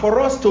important for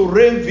us to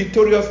reign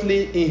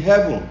victoriously in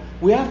heaven.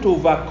 We have to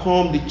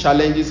overcome the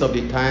challenges of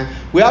the time.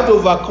 We have to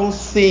overcome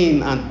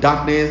sin and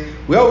darkness.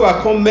 We have to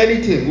overcome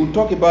many things. We'll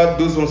talk about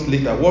those ones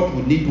later. What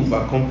we need to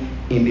overcome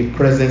in the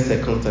present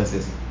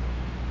circumstances.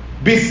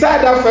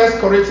 Beside that 1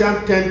 Corinthians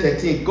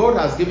 10:13, God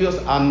has given us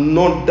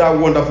another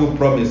wonderful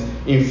promise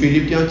in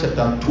Philippians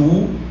chapter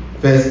 2,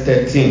 verse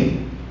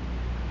 13.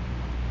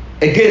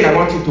 Again, I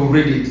want you to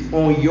read it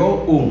on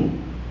your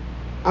own.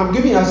 I'm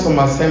giving us some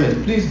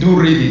assignments. Please do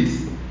read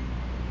it.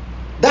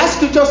 That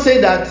scripture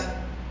says that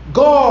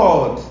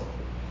God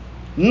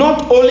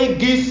not only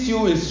gives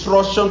you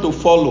instruction to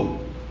follow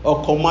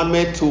or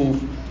commandment to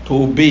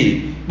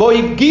obey, but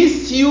He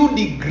gives you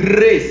the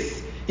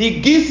grace. He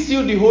gives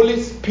you the Holy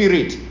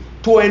Spirit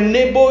to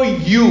enable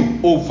you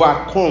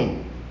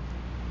overcome.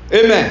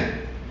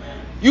 Amen.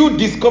 You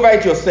discover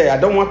it yourself. I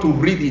don't want to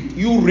read it.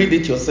 You read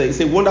it yourself. It's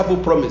a wonderful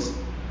promise.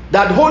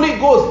 That Holy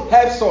Ghost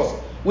helps us.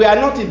 We are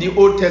not in the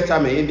Old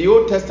Testament. In the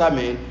Old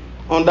Testament,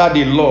 under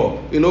the law,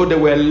 there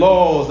were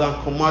laws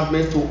and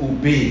commandments to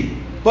obey.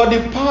 But the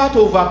power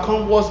to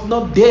overcome was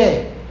not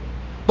there.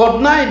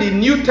 But now in the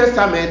New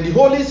Testament, the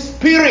Holy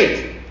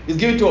Spirit is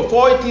given to us.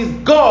 For it is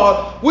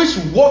God which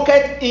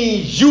worketh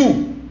in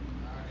you,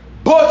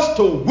 both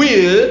to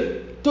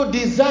will, to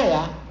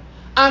desire,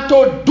 and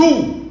to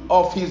do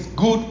of His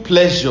good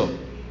pleasure.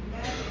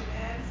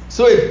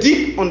 So a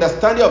deep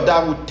understanding of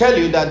that will tell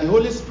you that the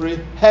Holy Spirit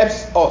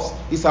helps us.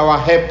 It's our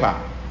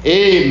helper.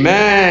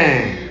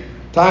 Amen.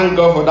 Thank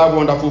God for that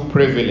wonderful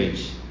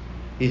privilege.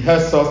 He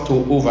helps us to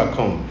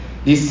overcome.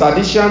 The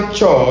Sadducean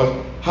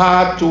church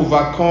had to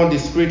overcome the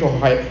spirit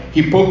of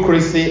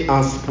hypocrisy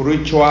and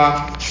spiritual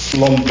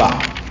slumber.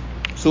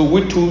 So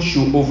we too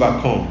should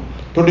overcome.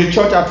 To the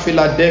church at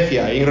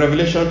Philadelphia, in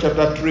Revelation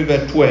chapter 3,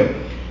 verse 12,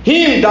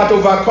 him that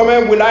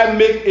overcometh will I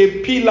make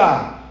a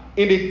pillar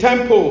in the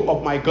temple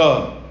of my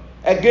God.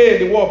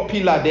 Again, the word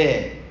pillar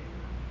there.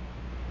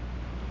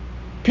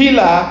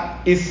 Pillar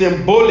is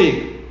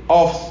symbolic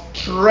of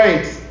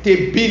strength,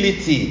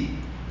 stability,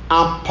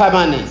 and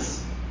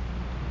permanence.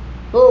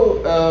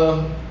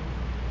 So,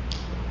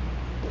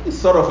 it's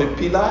sort of a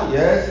pillar,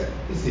 yes.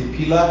 It's a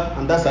pillar,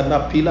 and that's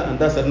another pillar, and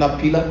that's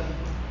another pillar.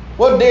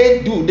 What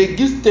they do, they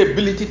give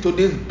stability to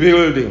this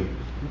building.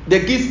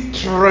 They give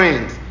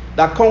strength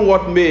that come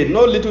what may.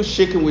 No little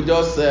shaking will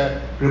just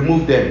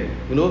remove them.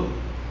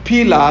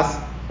 Pillars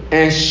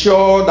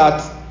ensure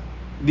that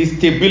the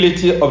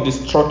stability of the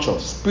structure.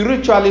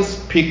 Spiritually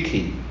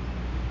speaking,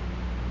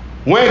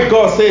 when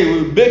God says He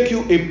will make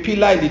you a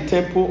pillar in the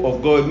temple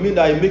of God, it means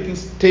that He will make you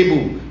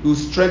stable, He will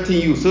strengthen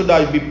you so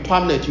that you will be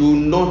permanent. You will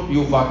not be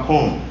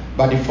overcome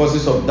by the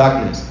forces of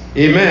darkness.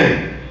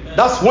 Amen.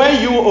 That's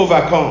when you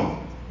overcome.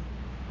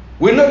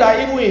 We know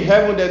that even in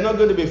heaven, there's not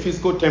going to be a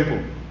physical temple.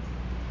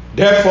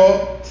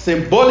 Therefore,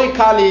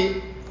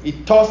 symbolically,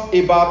 it talks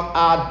about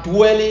our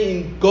dwelling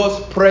in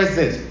God's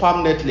presence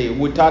permanently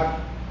without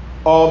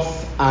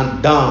ups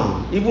and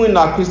downs. Even in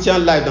our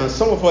Christian life, and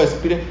some of us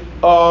experience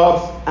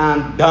ups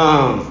and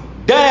downs.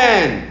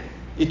 Then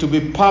it will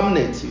be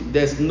permanent.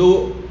 There's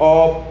no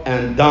up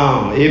and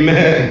down.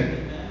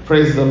 Amen.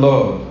 Praise the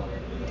Lord.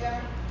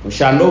 We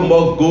shall no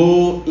more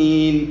go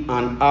in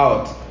and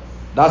out.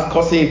 That's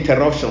causing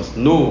interruptions.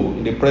 No,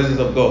 in the presence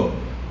of God.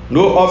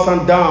 No ups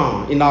and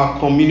downs in our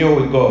communion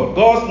with God.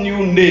 God's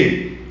new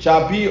name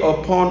shall be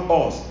upon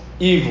us,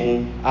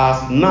 even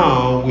as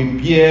now we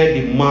bear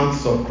the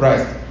marks of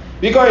Christ.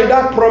 Because in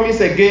that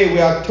promise again,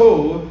 we are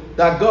told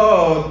that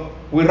God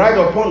will write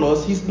upon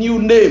us His new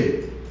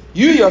name.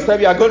 You yourself,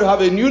 you are going to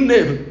have a new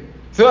name.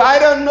 So I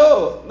don't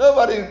know.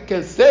 Nobody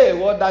can say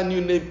what that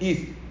new name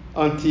is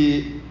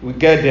until we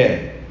get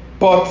there.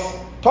 But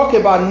talk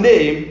about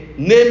name.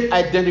 Name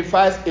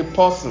identifies a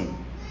person.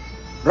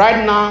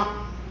 Right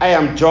now, I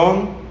am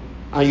John,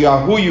 and you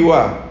are who you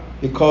are,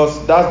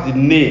 because that's the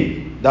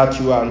name that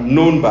you are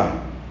known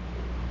by.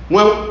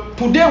 Well,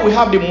 today we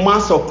have the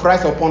marks of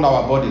Christ upon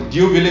our bodies.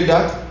 Do you believe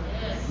that?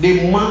 Yes.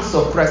 The marks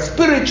of Christ.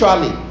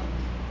 Spiritually,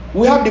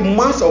 we have the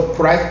marks of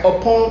Christ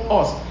upon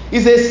us.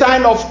 It's a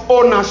sign of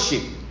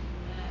ownership.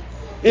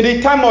 In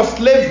the time of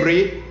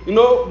slavery,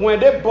 when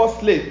they bought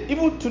slaves,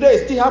 even today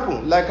it still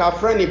happens. Like our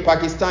friend in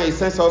Pakistan, he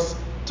sends us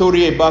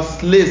story about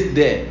slaves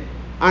there.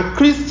 And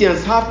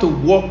Christians have to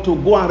work to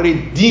go and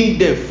redeem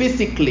them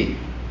physically.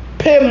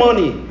 Pay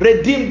money,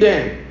 redeem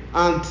them,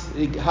 and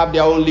have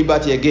their own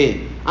liberty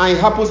again. And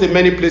it happens in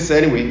many places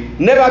anyway.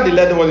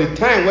 Nevertheless, there was a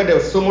time when there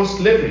was so much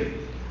slavery.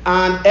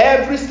 And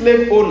every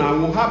slave owner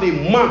will have a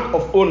mark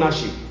of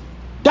ownership.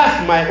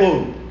 That's my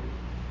own.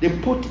 They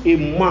put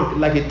a mark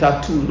like a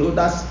tattoo. You know,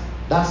 that's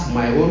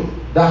my own.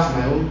 That's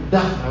my own.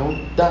 That's my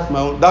own. That's my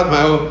own. That's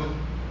my own.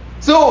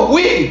 So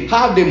we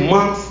have the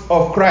marks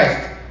of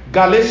Christ.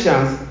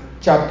 Galatians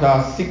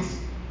chapter 6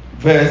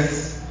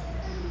 verse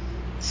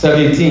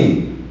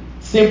 17.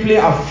 Simply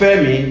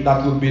affirming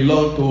that we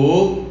belong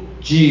to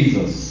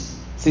Jesus.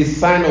 It's a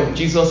sign of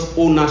Jesus'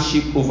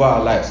 ownership over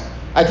our lives.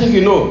 I think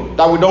you know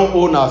that we don't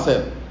own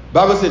ourselves. The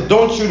Bible says,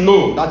 don't you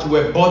know that you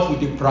were bought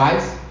with a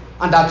price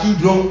and that you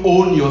don't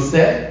own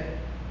yourself?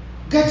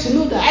 Get to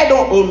know that I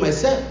don't own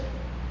myself.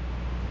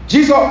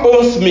 Jesus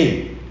owns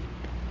me.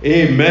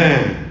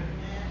 Amen.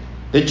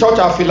 The church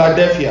of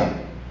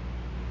Philadelphia.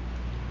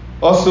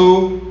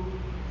 Also,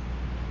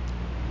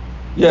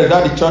 yes,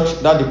 that the church,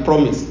 that the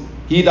promise.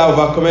 He that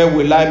overcometh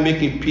will I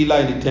make a pillar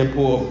in the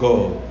temple of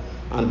God.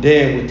 And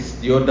then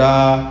with the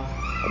other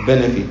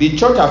benefit. The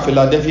church of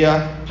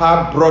Philadelphia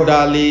had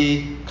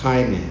brotherly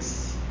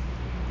kindness.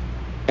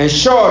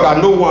 Ensure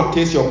that no one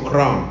takes your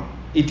crown.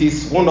 It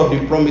is one of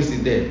the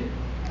promises there.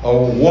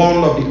 Or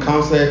one of the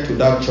counsel to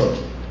that church.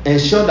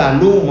 Ensure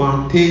that no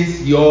one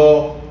takes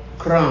your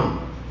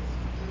crown.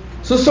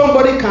 So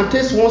somebody can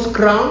take one's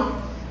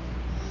crown.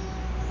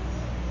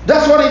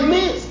 That's what it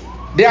means.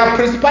 There are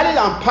principalities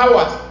and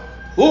powers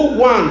who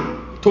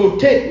want to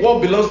take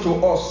what belongs to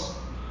us.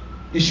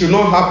 It should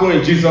not happen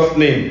in Jesus'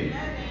 name.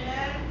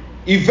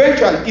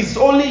 Eventually, it's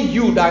only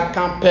you that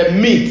can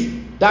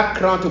permit that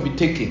crown to be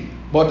taken.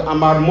 But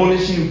I'm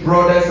admonishing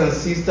brothers and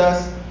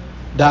sisters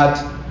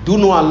that do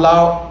not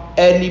allow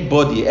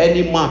anybody,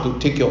 any man to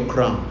take your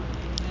crown.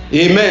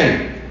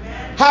 Amen.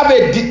 Have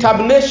a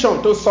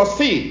determination to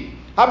succeed.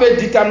 Have a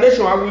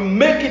determination. I will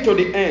make it to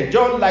the end.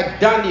 Just like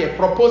Daniel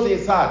proposed in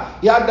his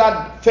heart. He had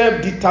that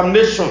firm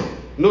determination.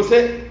 You know,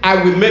 say,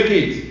 I will make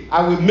it.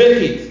 I will make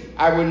it.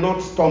 I will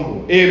not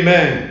stumble.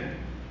 Amen.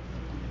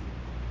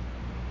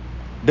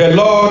 The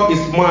Lord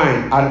is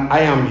mine and I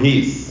am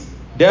his.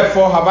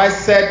 Therefore have I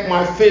set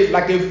my face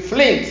like a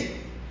flint,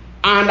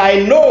 and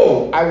I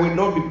know I will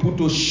not be put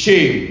to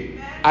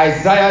shame.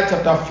 Isaiah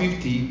chapter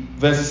 50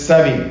 verse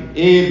 7.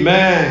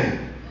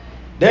 Amen.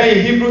 Then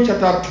in Hebrews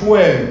chapter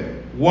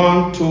 12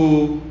 1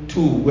 to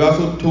 2, we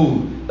also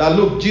told that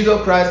look,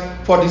 Jesus Christ,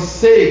 for the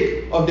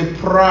sake of the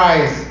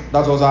prize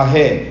that was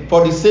ahead,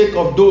 for the sake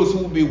of those who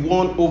will be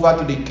won over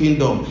to the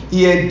kingdom,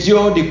 he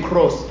endured the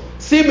cross.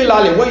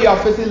 Similarly, when you are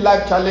facing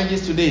life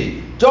challenges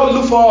today, just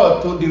look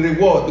forward to the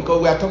reward,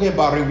 because we are talking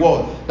about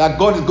reward, that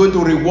God is going to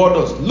reward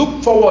us.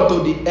 Look forward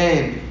to the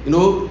end,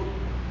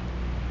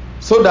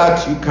 so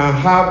that you can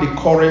have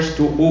the courage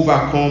to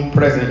overcome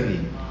presently.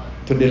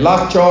 To the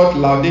last church,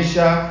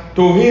 Laodicea,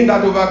 to him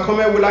that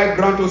overcometh will I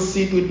grant to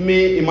sit with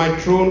me in my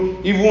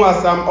throne, even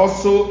as I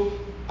also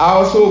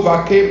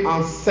overcame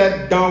and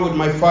sat down with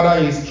my Father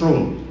in his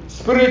throne.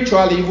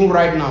 Spiritually, even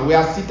right now, we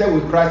are seated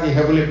with Christ in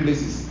heavenly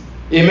places.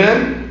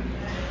 Amen?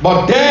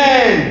 But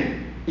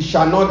then, it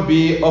shall not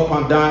be up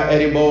and down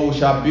anymore. We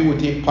shall be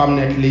with him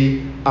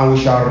permanently, and we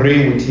shall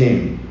reign with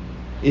him.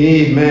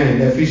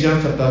 Amen.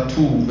 Ephesians chapter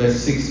 2, verse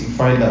 6, you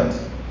find that.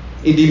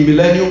 In the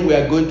millennium, we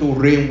are going to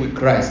reign with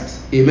Christ.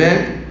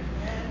 Amen.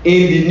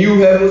 In the new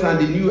heavens and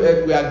the new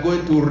earth, we are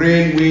going to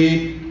reign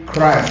with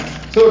Christ.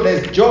 So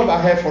there's job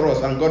ahead for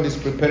us, and God is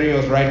preparing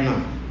us right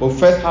now. But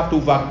first have to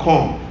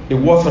overcome the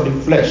works of the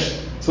flesh,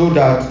 so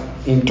that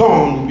in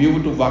turn we'll be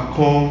able to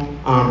overcome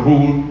and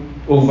rule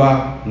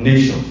over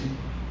nations.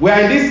 We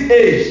are in this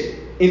age.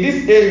 In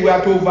this age, we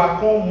are to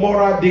overcome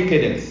moral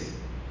decadence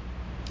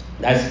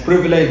that is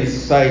prevalent in the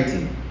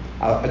society,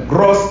 a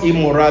gross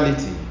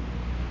immorality.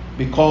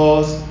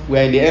 Because we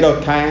are in the end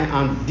of time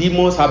and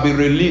demons have been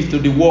released to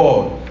the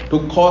world to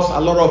cause a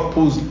lot of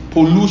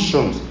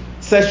pollutions,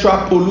 sexual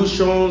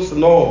pollutions,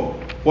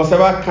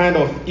 whatever kind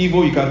of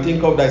evil you can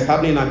think of that is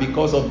happening, and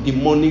because of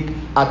demonic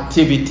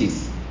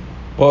activities.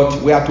 But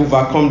we are to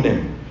overcome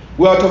them.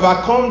 We are to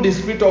overcome the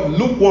spirit of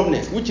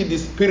lukewarmness, which is the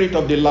spirit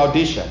of the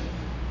Laodicea.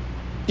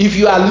 If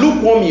you are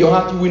lukewarm in your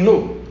heart, you will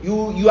know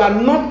you are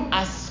not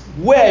as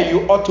where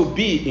you ought to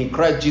be in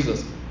Christ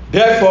Jesus.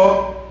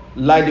 Therefore,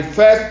 like the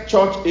first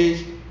church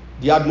age,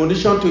 the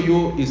admonition to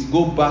you is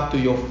go back to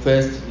your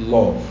first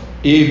love.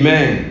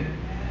 Amen.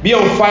 Be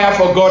on fire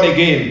for God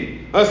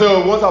again. And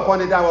so once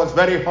upon a time I was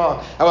very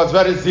hot. I was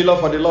very zealous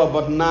for the Lord.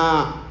 But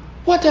now,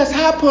 what has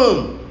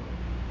happened?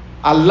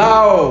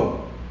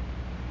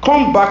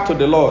 Come back to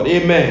the Lord.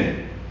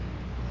 Amen.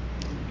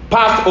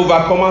 Past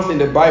overcomers in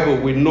the Bible,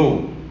 we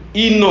know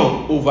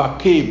Enoch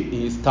overcame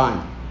in his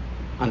time.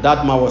 And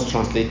that man was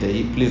translated.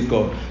 He pleased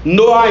God.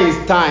 Noah in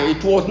his time,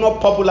 it was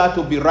not popular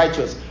to be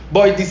righteous,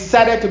 but he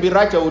decided to be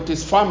righteous with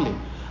his family.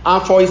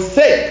 And for his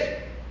sake,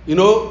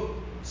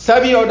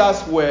 7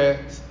 others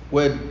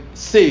were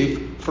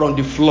saved from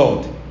the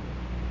flood.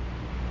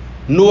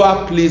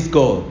 Noah pleased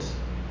God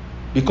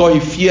because he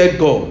feared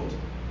God.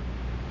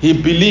 He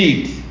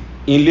believed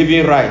in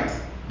living right.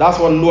 That's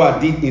what Noah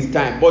did in his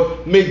time.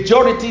 But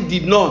majority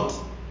did not.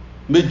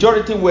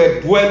 Majority were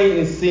dwelling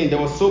in sin. There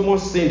was so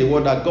much sin in the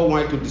world that God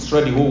wanted to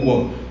destroy the whole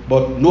world.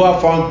 But Noah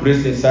found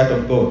grace in sight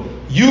of God.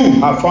 You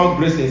have found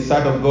grace in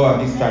sight of God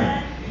at this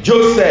time.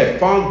 Joseph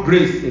found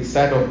grace in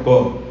sight of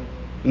God.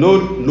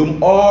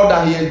 All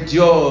that he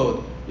endured,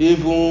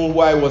 even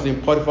while he was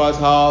in Potiphar's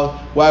house,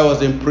 while he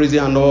was in prison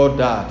and all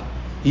that,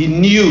 he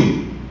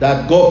knew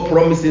that God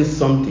promised him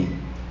something.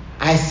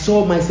 I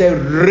saw myself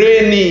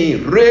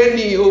reigning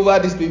over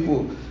these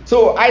people.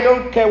 So I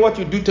don't care what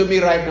you do to me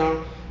right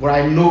now, but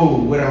I know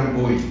where I'm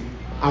going.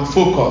 I'm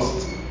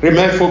focused.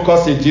 Remain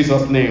focused in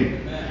Jesus' name.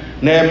 Amen.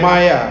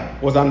 Nehemiah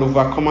was an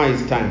overcomer in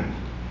his time.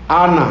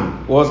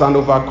 Anna was an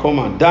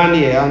overcomer.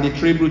 Daniel and the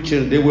three Hebrew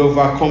children, they were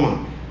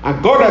overcomers.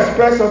 And God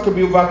expects us to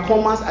be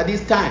overcomers at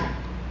this time.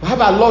 We have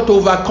a lot to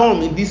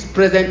overcome in this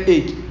present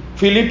age.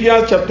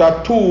 Philippians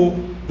chapter 2,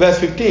 verse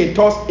 15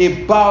 talks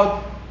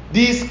about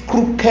this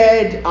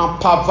crooked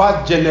and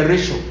perverse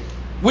generation.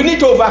 We need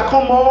to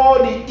overcome all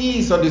the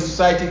ills of the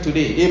society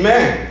today.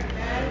 Amen.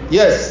 Amen.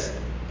 Yes,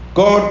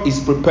 God is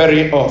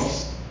preparing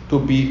us to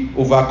be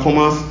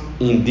overcomers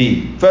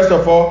indeed. First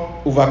of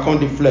all, overcome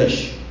the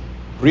flesh.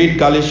 Read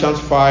Galatians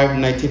 5,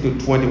 19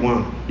 to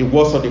 21. The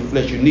works of the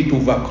flesh, you need to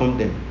overcome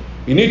them.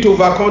 You need to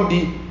overcome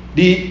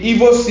the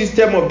evil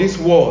system of this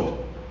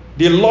world.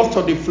 The lust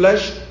of the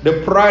flesh,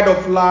 the pride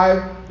of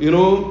life,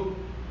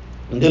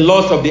 the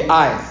lust of the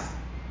eyes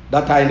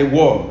that are in the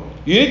world.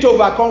 You need to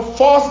overcome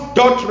false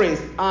doctrines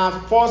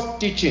and false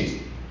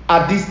teachings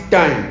at this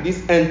time,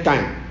 this end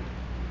time.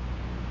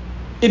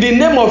 In the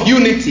name of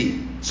unity,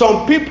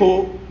 some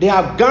people, they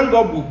have ganged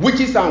up with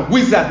witches and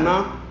wizards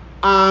now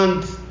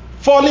and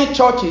fallen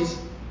churches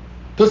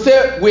to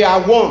say we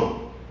are one,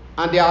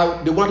 and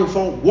they want to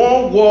form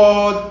one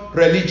world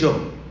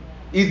religion.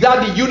 Is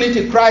that the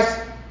unity Christ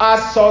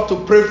asks us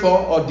to pray for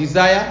or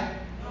desire?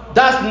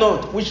 That's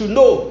not. We should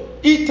know.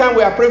 Each time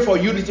we are praying for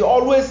unity,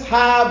 always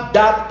have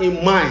that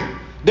in mind.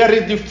 There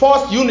is the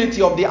false unity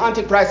of the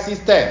Antichrist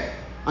system,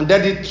 and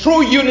there is the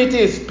true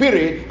unity in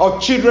spirit of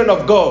children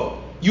of God,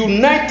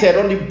 united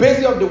on the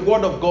basis of the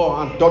word of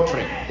God and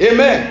doctrine.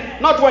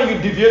 Amen. Not when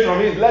you deviate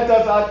from it. Let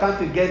us all come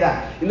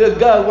together.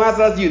 God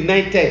wants us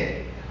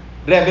united.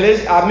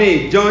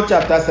 John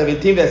chapter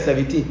 17, verse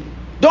 17.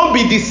 Don't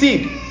be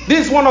deceived.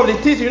 This is one of the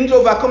things you need to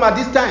overcome at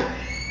this time.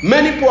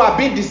 Many people are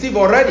being deceived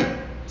already.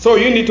 So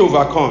you need to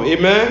overcome.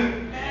 Amen.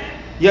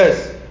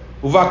 Yes,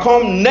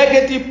 overcome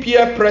negative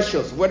peer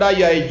pressures, whether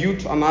you are a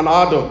youth or an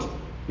adult.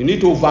 You need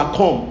to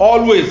overcome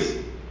always,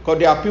 because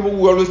there are people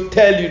who always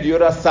tell you the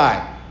other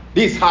side.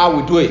 This is how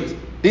we do it.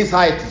 This is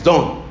how it's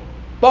done.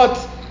 But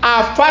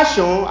our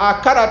fashion,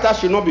 our character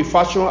should not be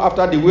fashioned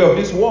after the way of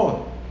this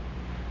world.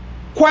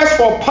 Quest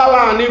for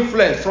power and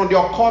influence from the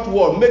occult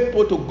world make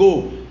people to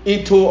go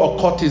into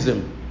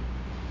occultism.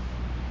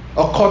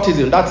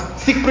 Occultism,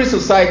 that's secret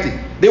society.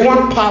 They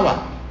want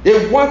power.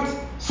 They want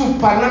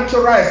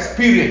supernatural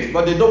experience,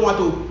 but they don't want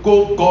to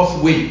go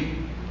God's way.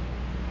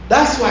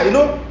 That's why,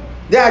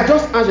 they are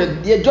just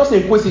anxious. They are just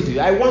inquisitive.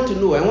 I want to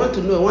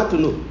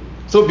know.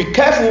 So be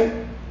careful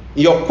in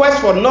your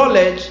quest for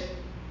knowledge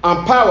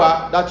and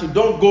power that you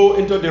don't go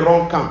into the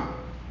wrong camp.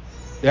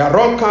 There are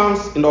wrong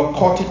camps in the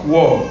occultic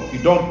world. You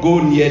don't go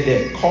near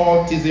them.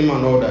 Cultism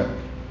and all that.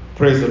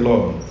 Praise the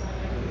Lord.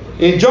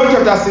 In John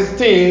chapter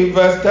 16,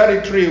 verse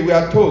 33, we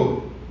are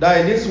told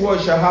that in this world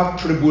you shall have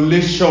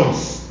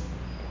tribulations.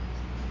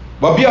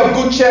 But be of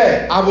good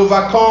cheer, I've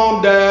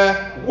overcome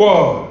the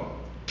world.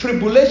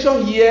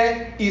 Tribulation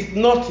here is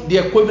not the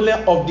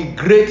equivalent of the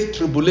great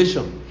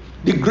tribulation.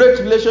 The great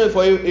tribulation is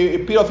for a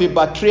period of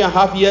about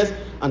 3.5 years,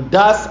 and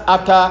that's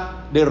after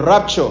the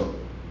rapture.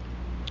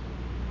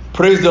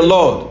 Praise the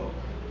Lord.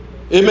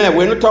 Amen.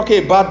 We're not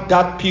talking about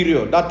that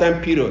period, that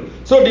time period.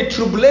 So the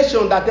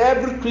tribulation that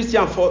every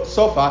Christian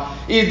suffer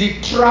is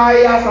the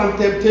trials and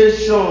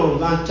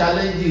temptations and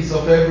challenges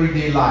of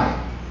everyday life.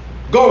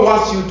 God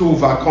wants you to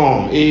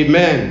overcome.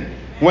 Amen.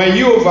 When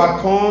you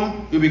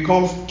overcome, you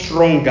become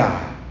stronger.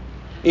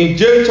 In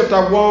James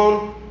chapter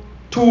 1,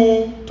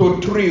 2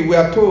 to 3, we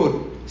are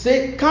told,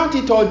 say, count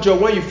it all joy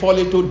when you fall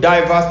into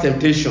diverse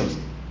temptations,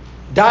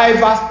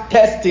 diverse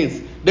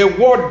testings. The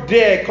word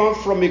there comes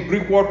from a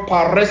Greek word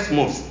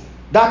paresmos.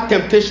 That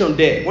temptation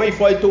there, when you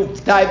fall into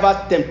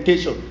diverse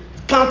temptation,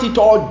 count it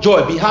all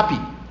joy, be happy.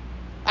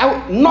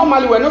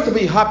 Normally, we're not to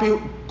be happy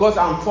because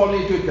I'm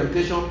falling into a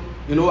temptation,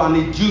 an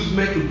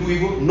inducement to do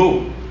evil.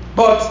 No.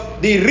 But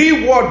the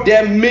reward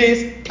there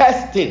means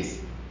testings,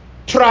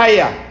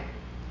 trial.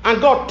 And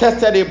God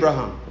tested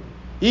Abraham.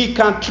 He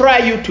can try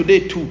you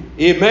today too.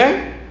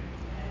 Amen?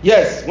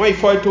 Yes, when you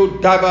fall into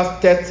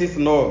diverse tests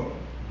and all,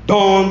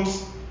 don't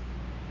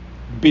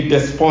be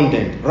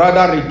despondent.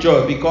 Rather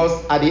rejoice,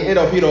 because at the end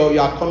of it all, you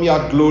are coming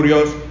out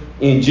glorious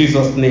in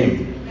Jesus'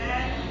 name.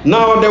 Amen.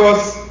 Now,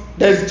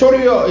 there's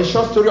a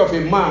short story of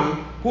a man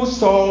who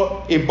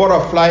saw a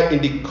butterfly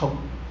in the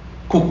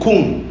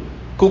cocoon.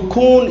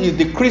 Cocoon is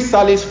the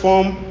chrysalis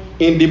form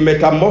in the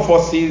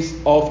metamorphosis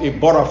of a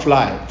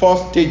butterfly.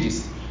 4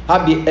 stages. You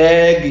have the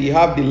egg, you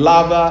have the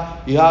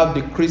larva, you have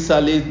the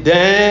chrysalis,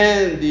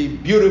 then the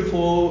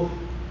beautiful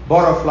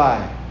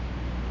butterfly.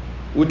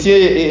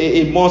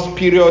 within a month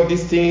period,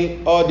 this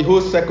thing, or the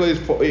whole cycle is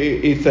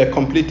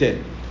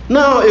completed.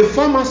 Now, a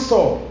farmer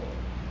saw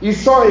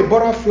a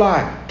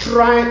butterfly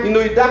trying,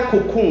 that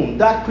cocoon,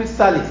 that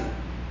chrysalis,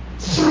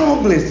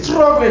 struggling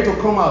to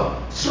come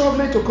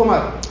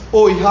out.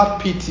 Oh, he had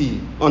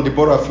pity on the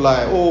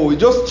butterfly. Oh, he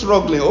just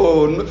struggling.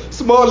 Oh,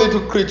 small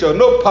little creature,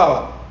 no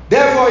power.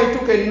 Therefore, he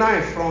took a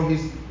knife from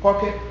his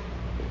pocket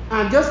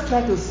and just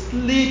tried to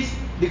slit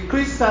the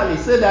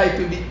chrysalis so that it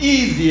would be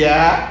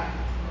easier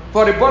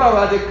for the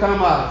butterfly to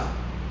come out.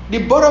 The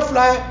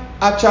butterfly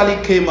actually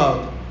came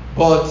out,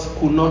 but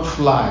could not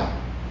fly.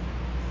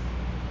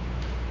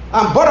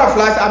 And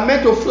butterflies are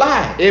meant to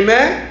fly.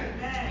 Amen?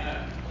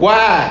 Amen.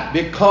 Why?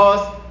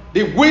 Because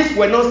the wings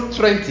were not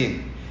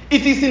strengthened.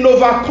 It is in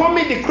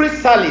overcoming the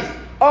chrysalis,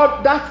 or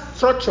that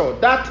structure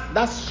that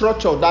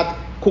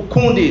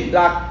cocooned it,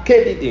 that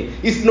caged it.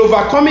 It's in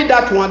overcoming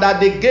that one that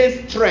they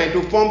gain strength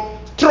to form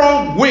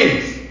strong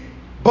wings.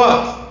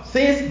 But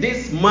since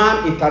this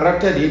man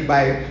interrupted it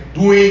by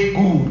doing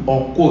good,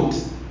 unquote,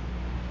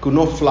 could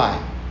not fly.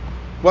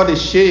 What a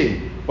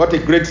shame. What a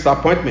great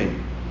disappointment.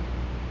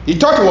 He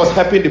thought he was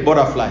helping the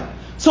butterfly.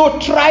 So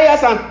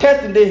trials and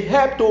tests, they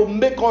help to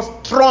make us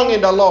strong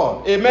in the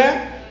Lord.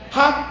 Amen?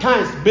 Hard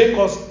times make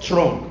us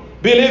strong.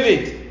 Believe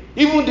it.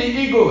 Even the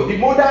eagle, the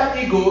mother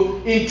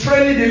eagle, in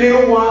training the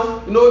little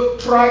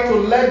ones, try to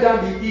let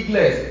down the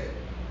eaglets.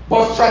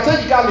 But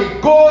strategically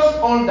goes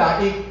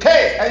under in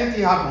case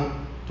anything happens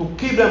to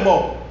keep them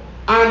up.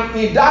 And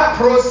in that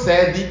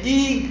process, the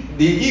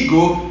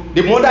eagle,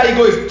 the mother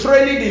eagle is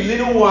training the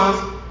little ones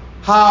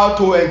how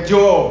to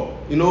endure,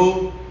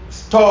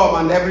 storm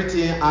and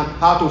everything, and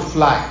how to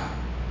fly.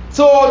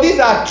 So these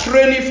are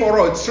training for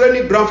us,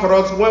 training ground for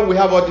us when we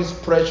have all these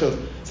pressures.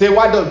 Say,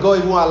 why does God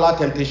even allow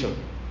temptation?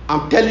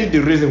 I'm telling you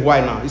the reason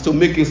why now. It's to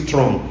make you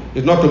strong.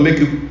 It's not to make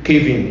you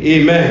cave in.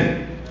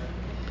 Amen.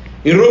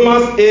 In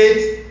Romans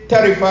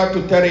 8:35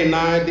 to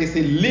 39, there's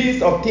a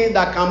list of things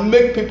that can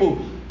make people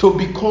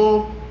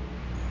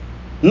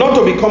not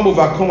to become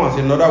overcomers,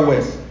 in other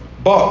words.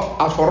 But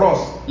as for us,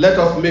 let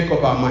us make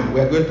up our mind. We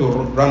are going to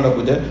round up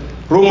with that.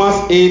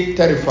 Romans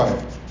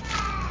 8:35.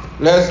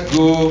 Let's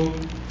go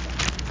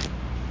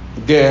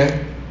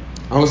there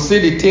and we'll see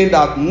the thing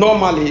that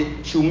normally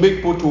should make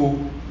people to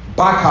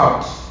back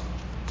out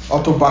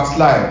or to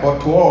backslide.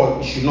 But to all,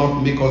 it should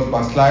not make us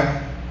backslide.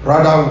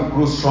 Rather, we'll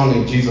grow strong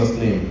in Jesus'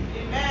 name.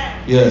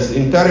 Amen. Yes,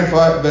 in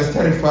 35, verse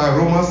 35,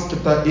 Romans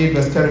chapter 8,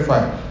 verse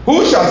 35.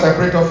 Who shall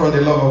separate us from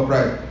the love of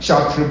Christ?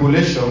 Shall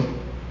tribulation,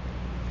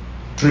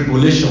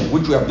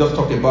 which we have just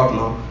talked about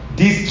now,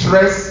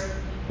 distress,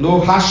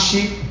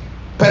 hardship,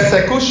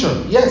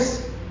 persecution. Yes.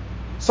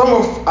 Some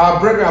of our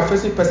brethren are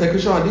facing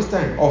persecution at this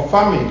time, or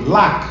famine,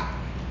 lack,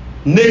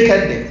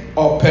 nakedness,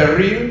 or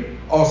peril,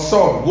 or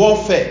sword,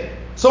 warfare.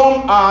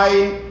 Some are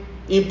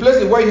in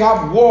places where you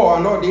have war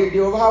and all, they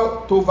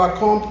have to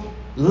overcome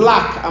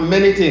lack and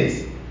many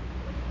things.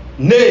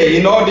 Nay,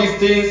 in all these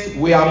things,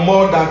 we are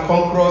more than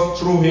conquerors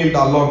through him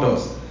that loved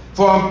us.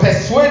 For I'm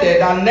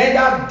persuaded that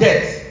neither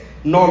death,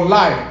 nor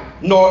life,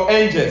 nor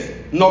angels,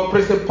 nor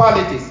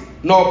principalities,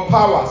 nor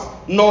powers,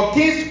 nor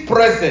things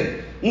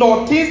present,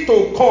 nor things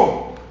to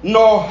come,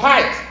 nor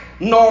height,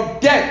 nor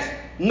depth,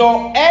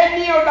 nor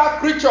any other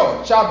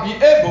creature shall be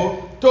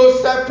able to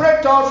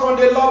separate us from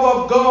the love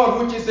of God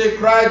which is in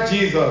Christ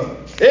Jesus.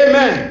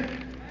 Amen.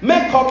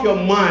 Make up your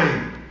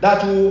mind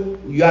that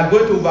you are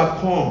going to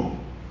overcome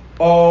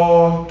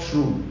all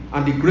through,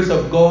 and the grace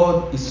of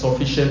God is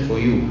sufficient for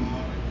you.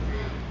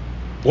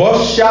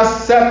 What shall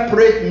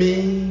separate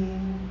me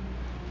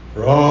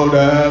from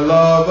the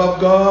love of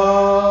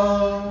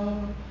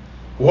God?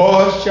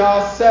 What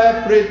shall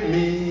separate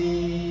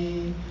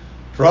me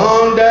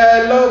from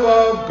the love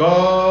of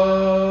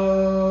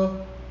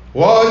God?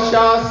 What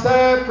shall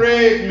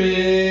separate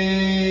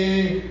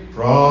me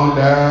from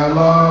the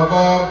love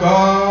of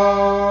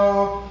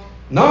God?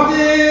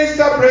 Nothing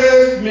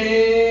separates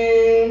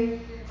me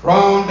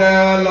from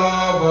the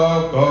love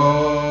of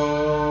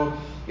God.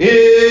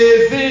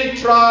 Is it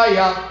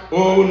trial?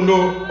 Oh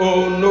no,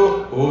 oh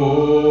no,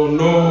 oh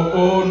no,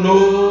 oh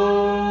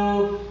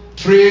no.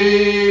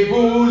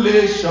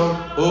 Tribulation?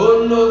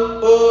 Oh no,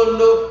 oh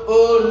no,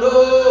 oh no,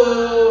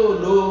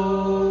 no.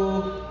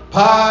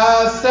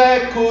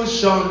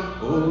 Persecution?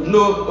 Oh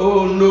no,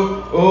 oh no,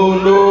 oh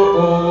no,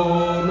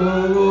 oh no,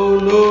 oh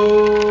no.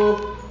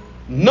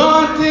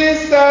 Nothing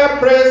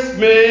separates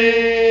me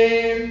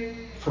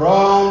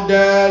from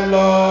the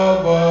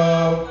love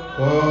of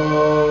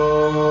God.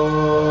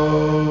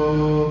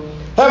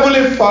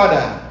 Heavenly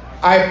Father,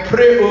 I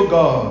pray, O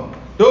God,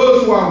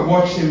 those who are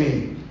watching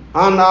me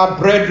and our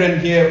brethren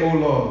here, O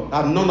Lord,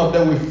 that none of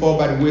them will fall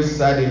by the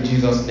wayside in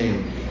Jesus'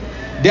 name.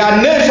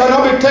 Their names shall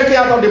not be taken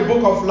out of the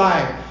book of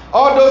life.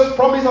 All those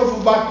promises of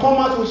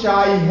overcomers we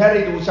shall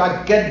inherit, we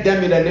shall get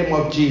them in the name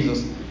of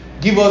Jesus.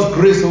 Give us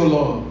grace, O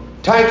Lord.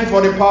 Thank you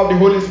for the power of the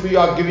Holy Spirit you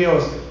are giving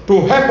us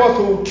to help us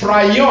to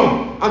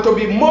triumph and to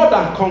be more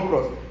than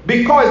conquerors,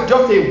 because it's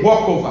just a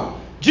walkover.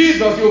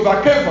 Jesus, you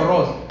overcame for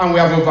us and we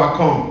have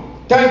overcome.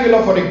 Thank you,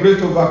 Lord, for the grace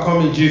to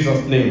overcome in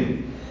Jesus'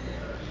 name.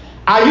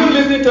 Are you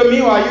listening to me,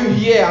 or are you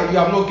here and you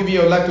have not given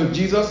your life to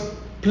Jesus?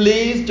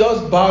 Please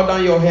just bow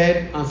down your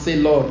head and say,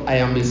 Lord, I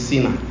am a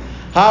sinner.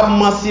 Have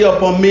mercy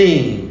upon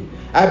me.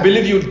 I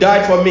believe you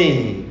died for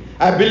me.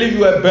 I believe you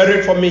were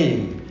buried for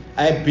me.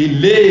 I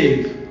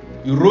believe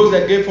you rose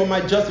again for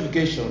my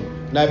justification.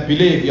 And I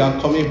believe you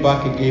are coming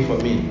back again for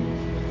me.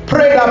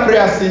 Pray that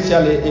prayer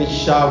sincerely. It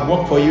shall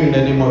work for you in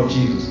the name of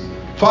Jesus.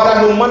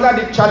 Father, no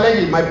matter the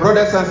challenges my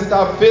brothers and sisters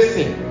are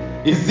facing,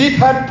 is it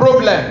health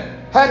problem,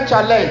 health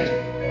challenge?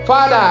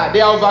 Father,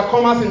 they are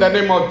overcomers in the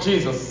name of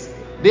Jesus.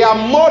 They are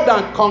more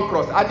than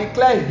conquerors. I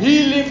declare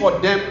healing for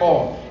them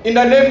all in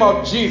the name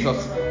of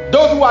Jesus.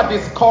 Those who are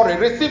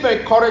discouraged, receive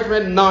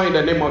encouragement now in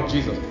the name of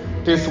Jesus.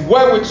 It is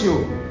well with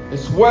you.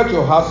 It's well with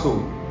your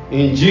household.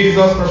 In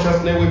Jesus'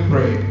 precious name we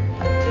pray.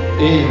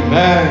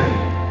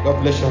 Amen.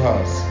 God bless your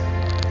house.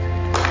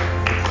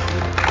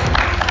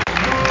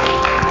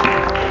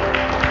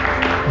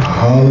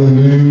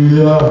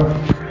 Hallelujah.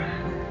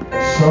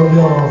 Shall we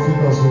on our feet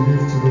as we give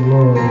to the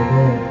Lord?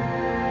 Amen.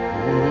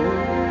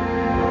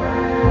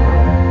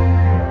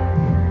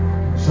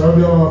 Shall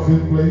we on our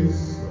feet,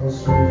 please,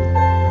 as we